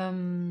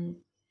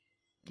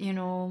you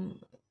know,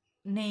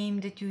 name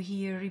that you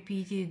hear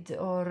repeated,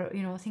 or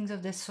you know, things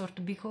of that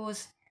sort,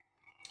 because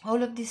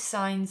all of these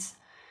signs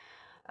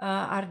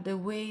are the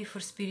way for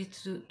spirit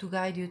to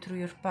guide you through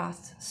your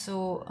path.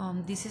 So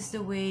this is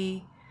the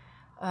way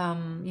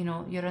you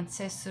know, your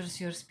ancestors,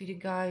 your spirit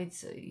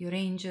guides, your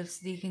angels,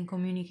 they can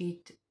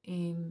communicate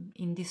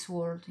in this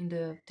world, in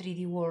the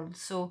 3D world.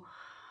 So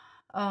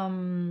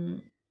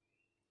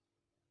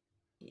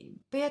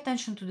pay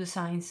attention to the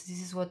signs.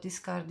 This is what this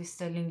card is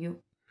telling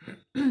you.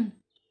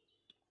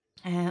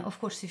 Of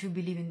course, if you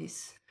believe in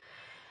this,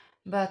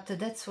 but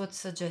that's what's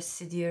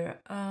suggested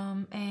here.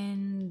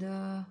 And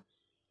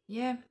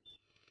yeah,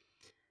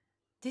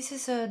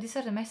 these are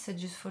the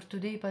messages for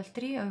today,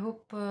 Paltry. I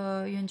hope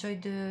you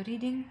enjoyed the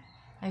reading.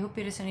 I hope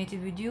it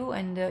resonated with you,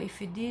 and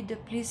if you did,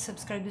 please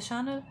subscribe the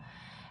channel,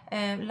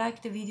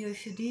 like the video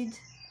if you did,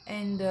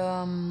 and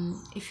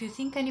if you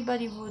think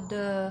anybody would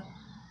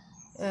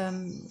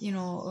you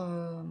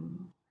know,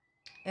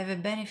 have a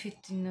benefit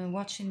in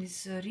watching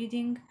this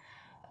reading,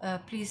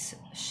 please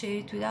share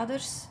it with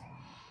others,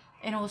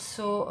 and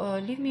also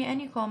leave me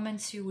any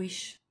comments you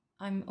wish.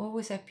 I'm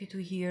always happy to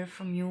hear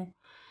from you,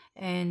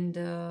 and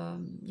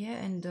yeah,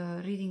 and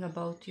reading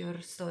about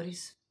your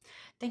stories.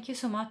 Thank you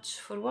so much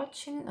for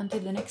watching. Until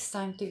the next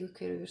time, take good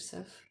care of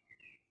yourself.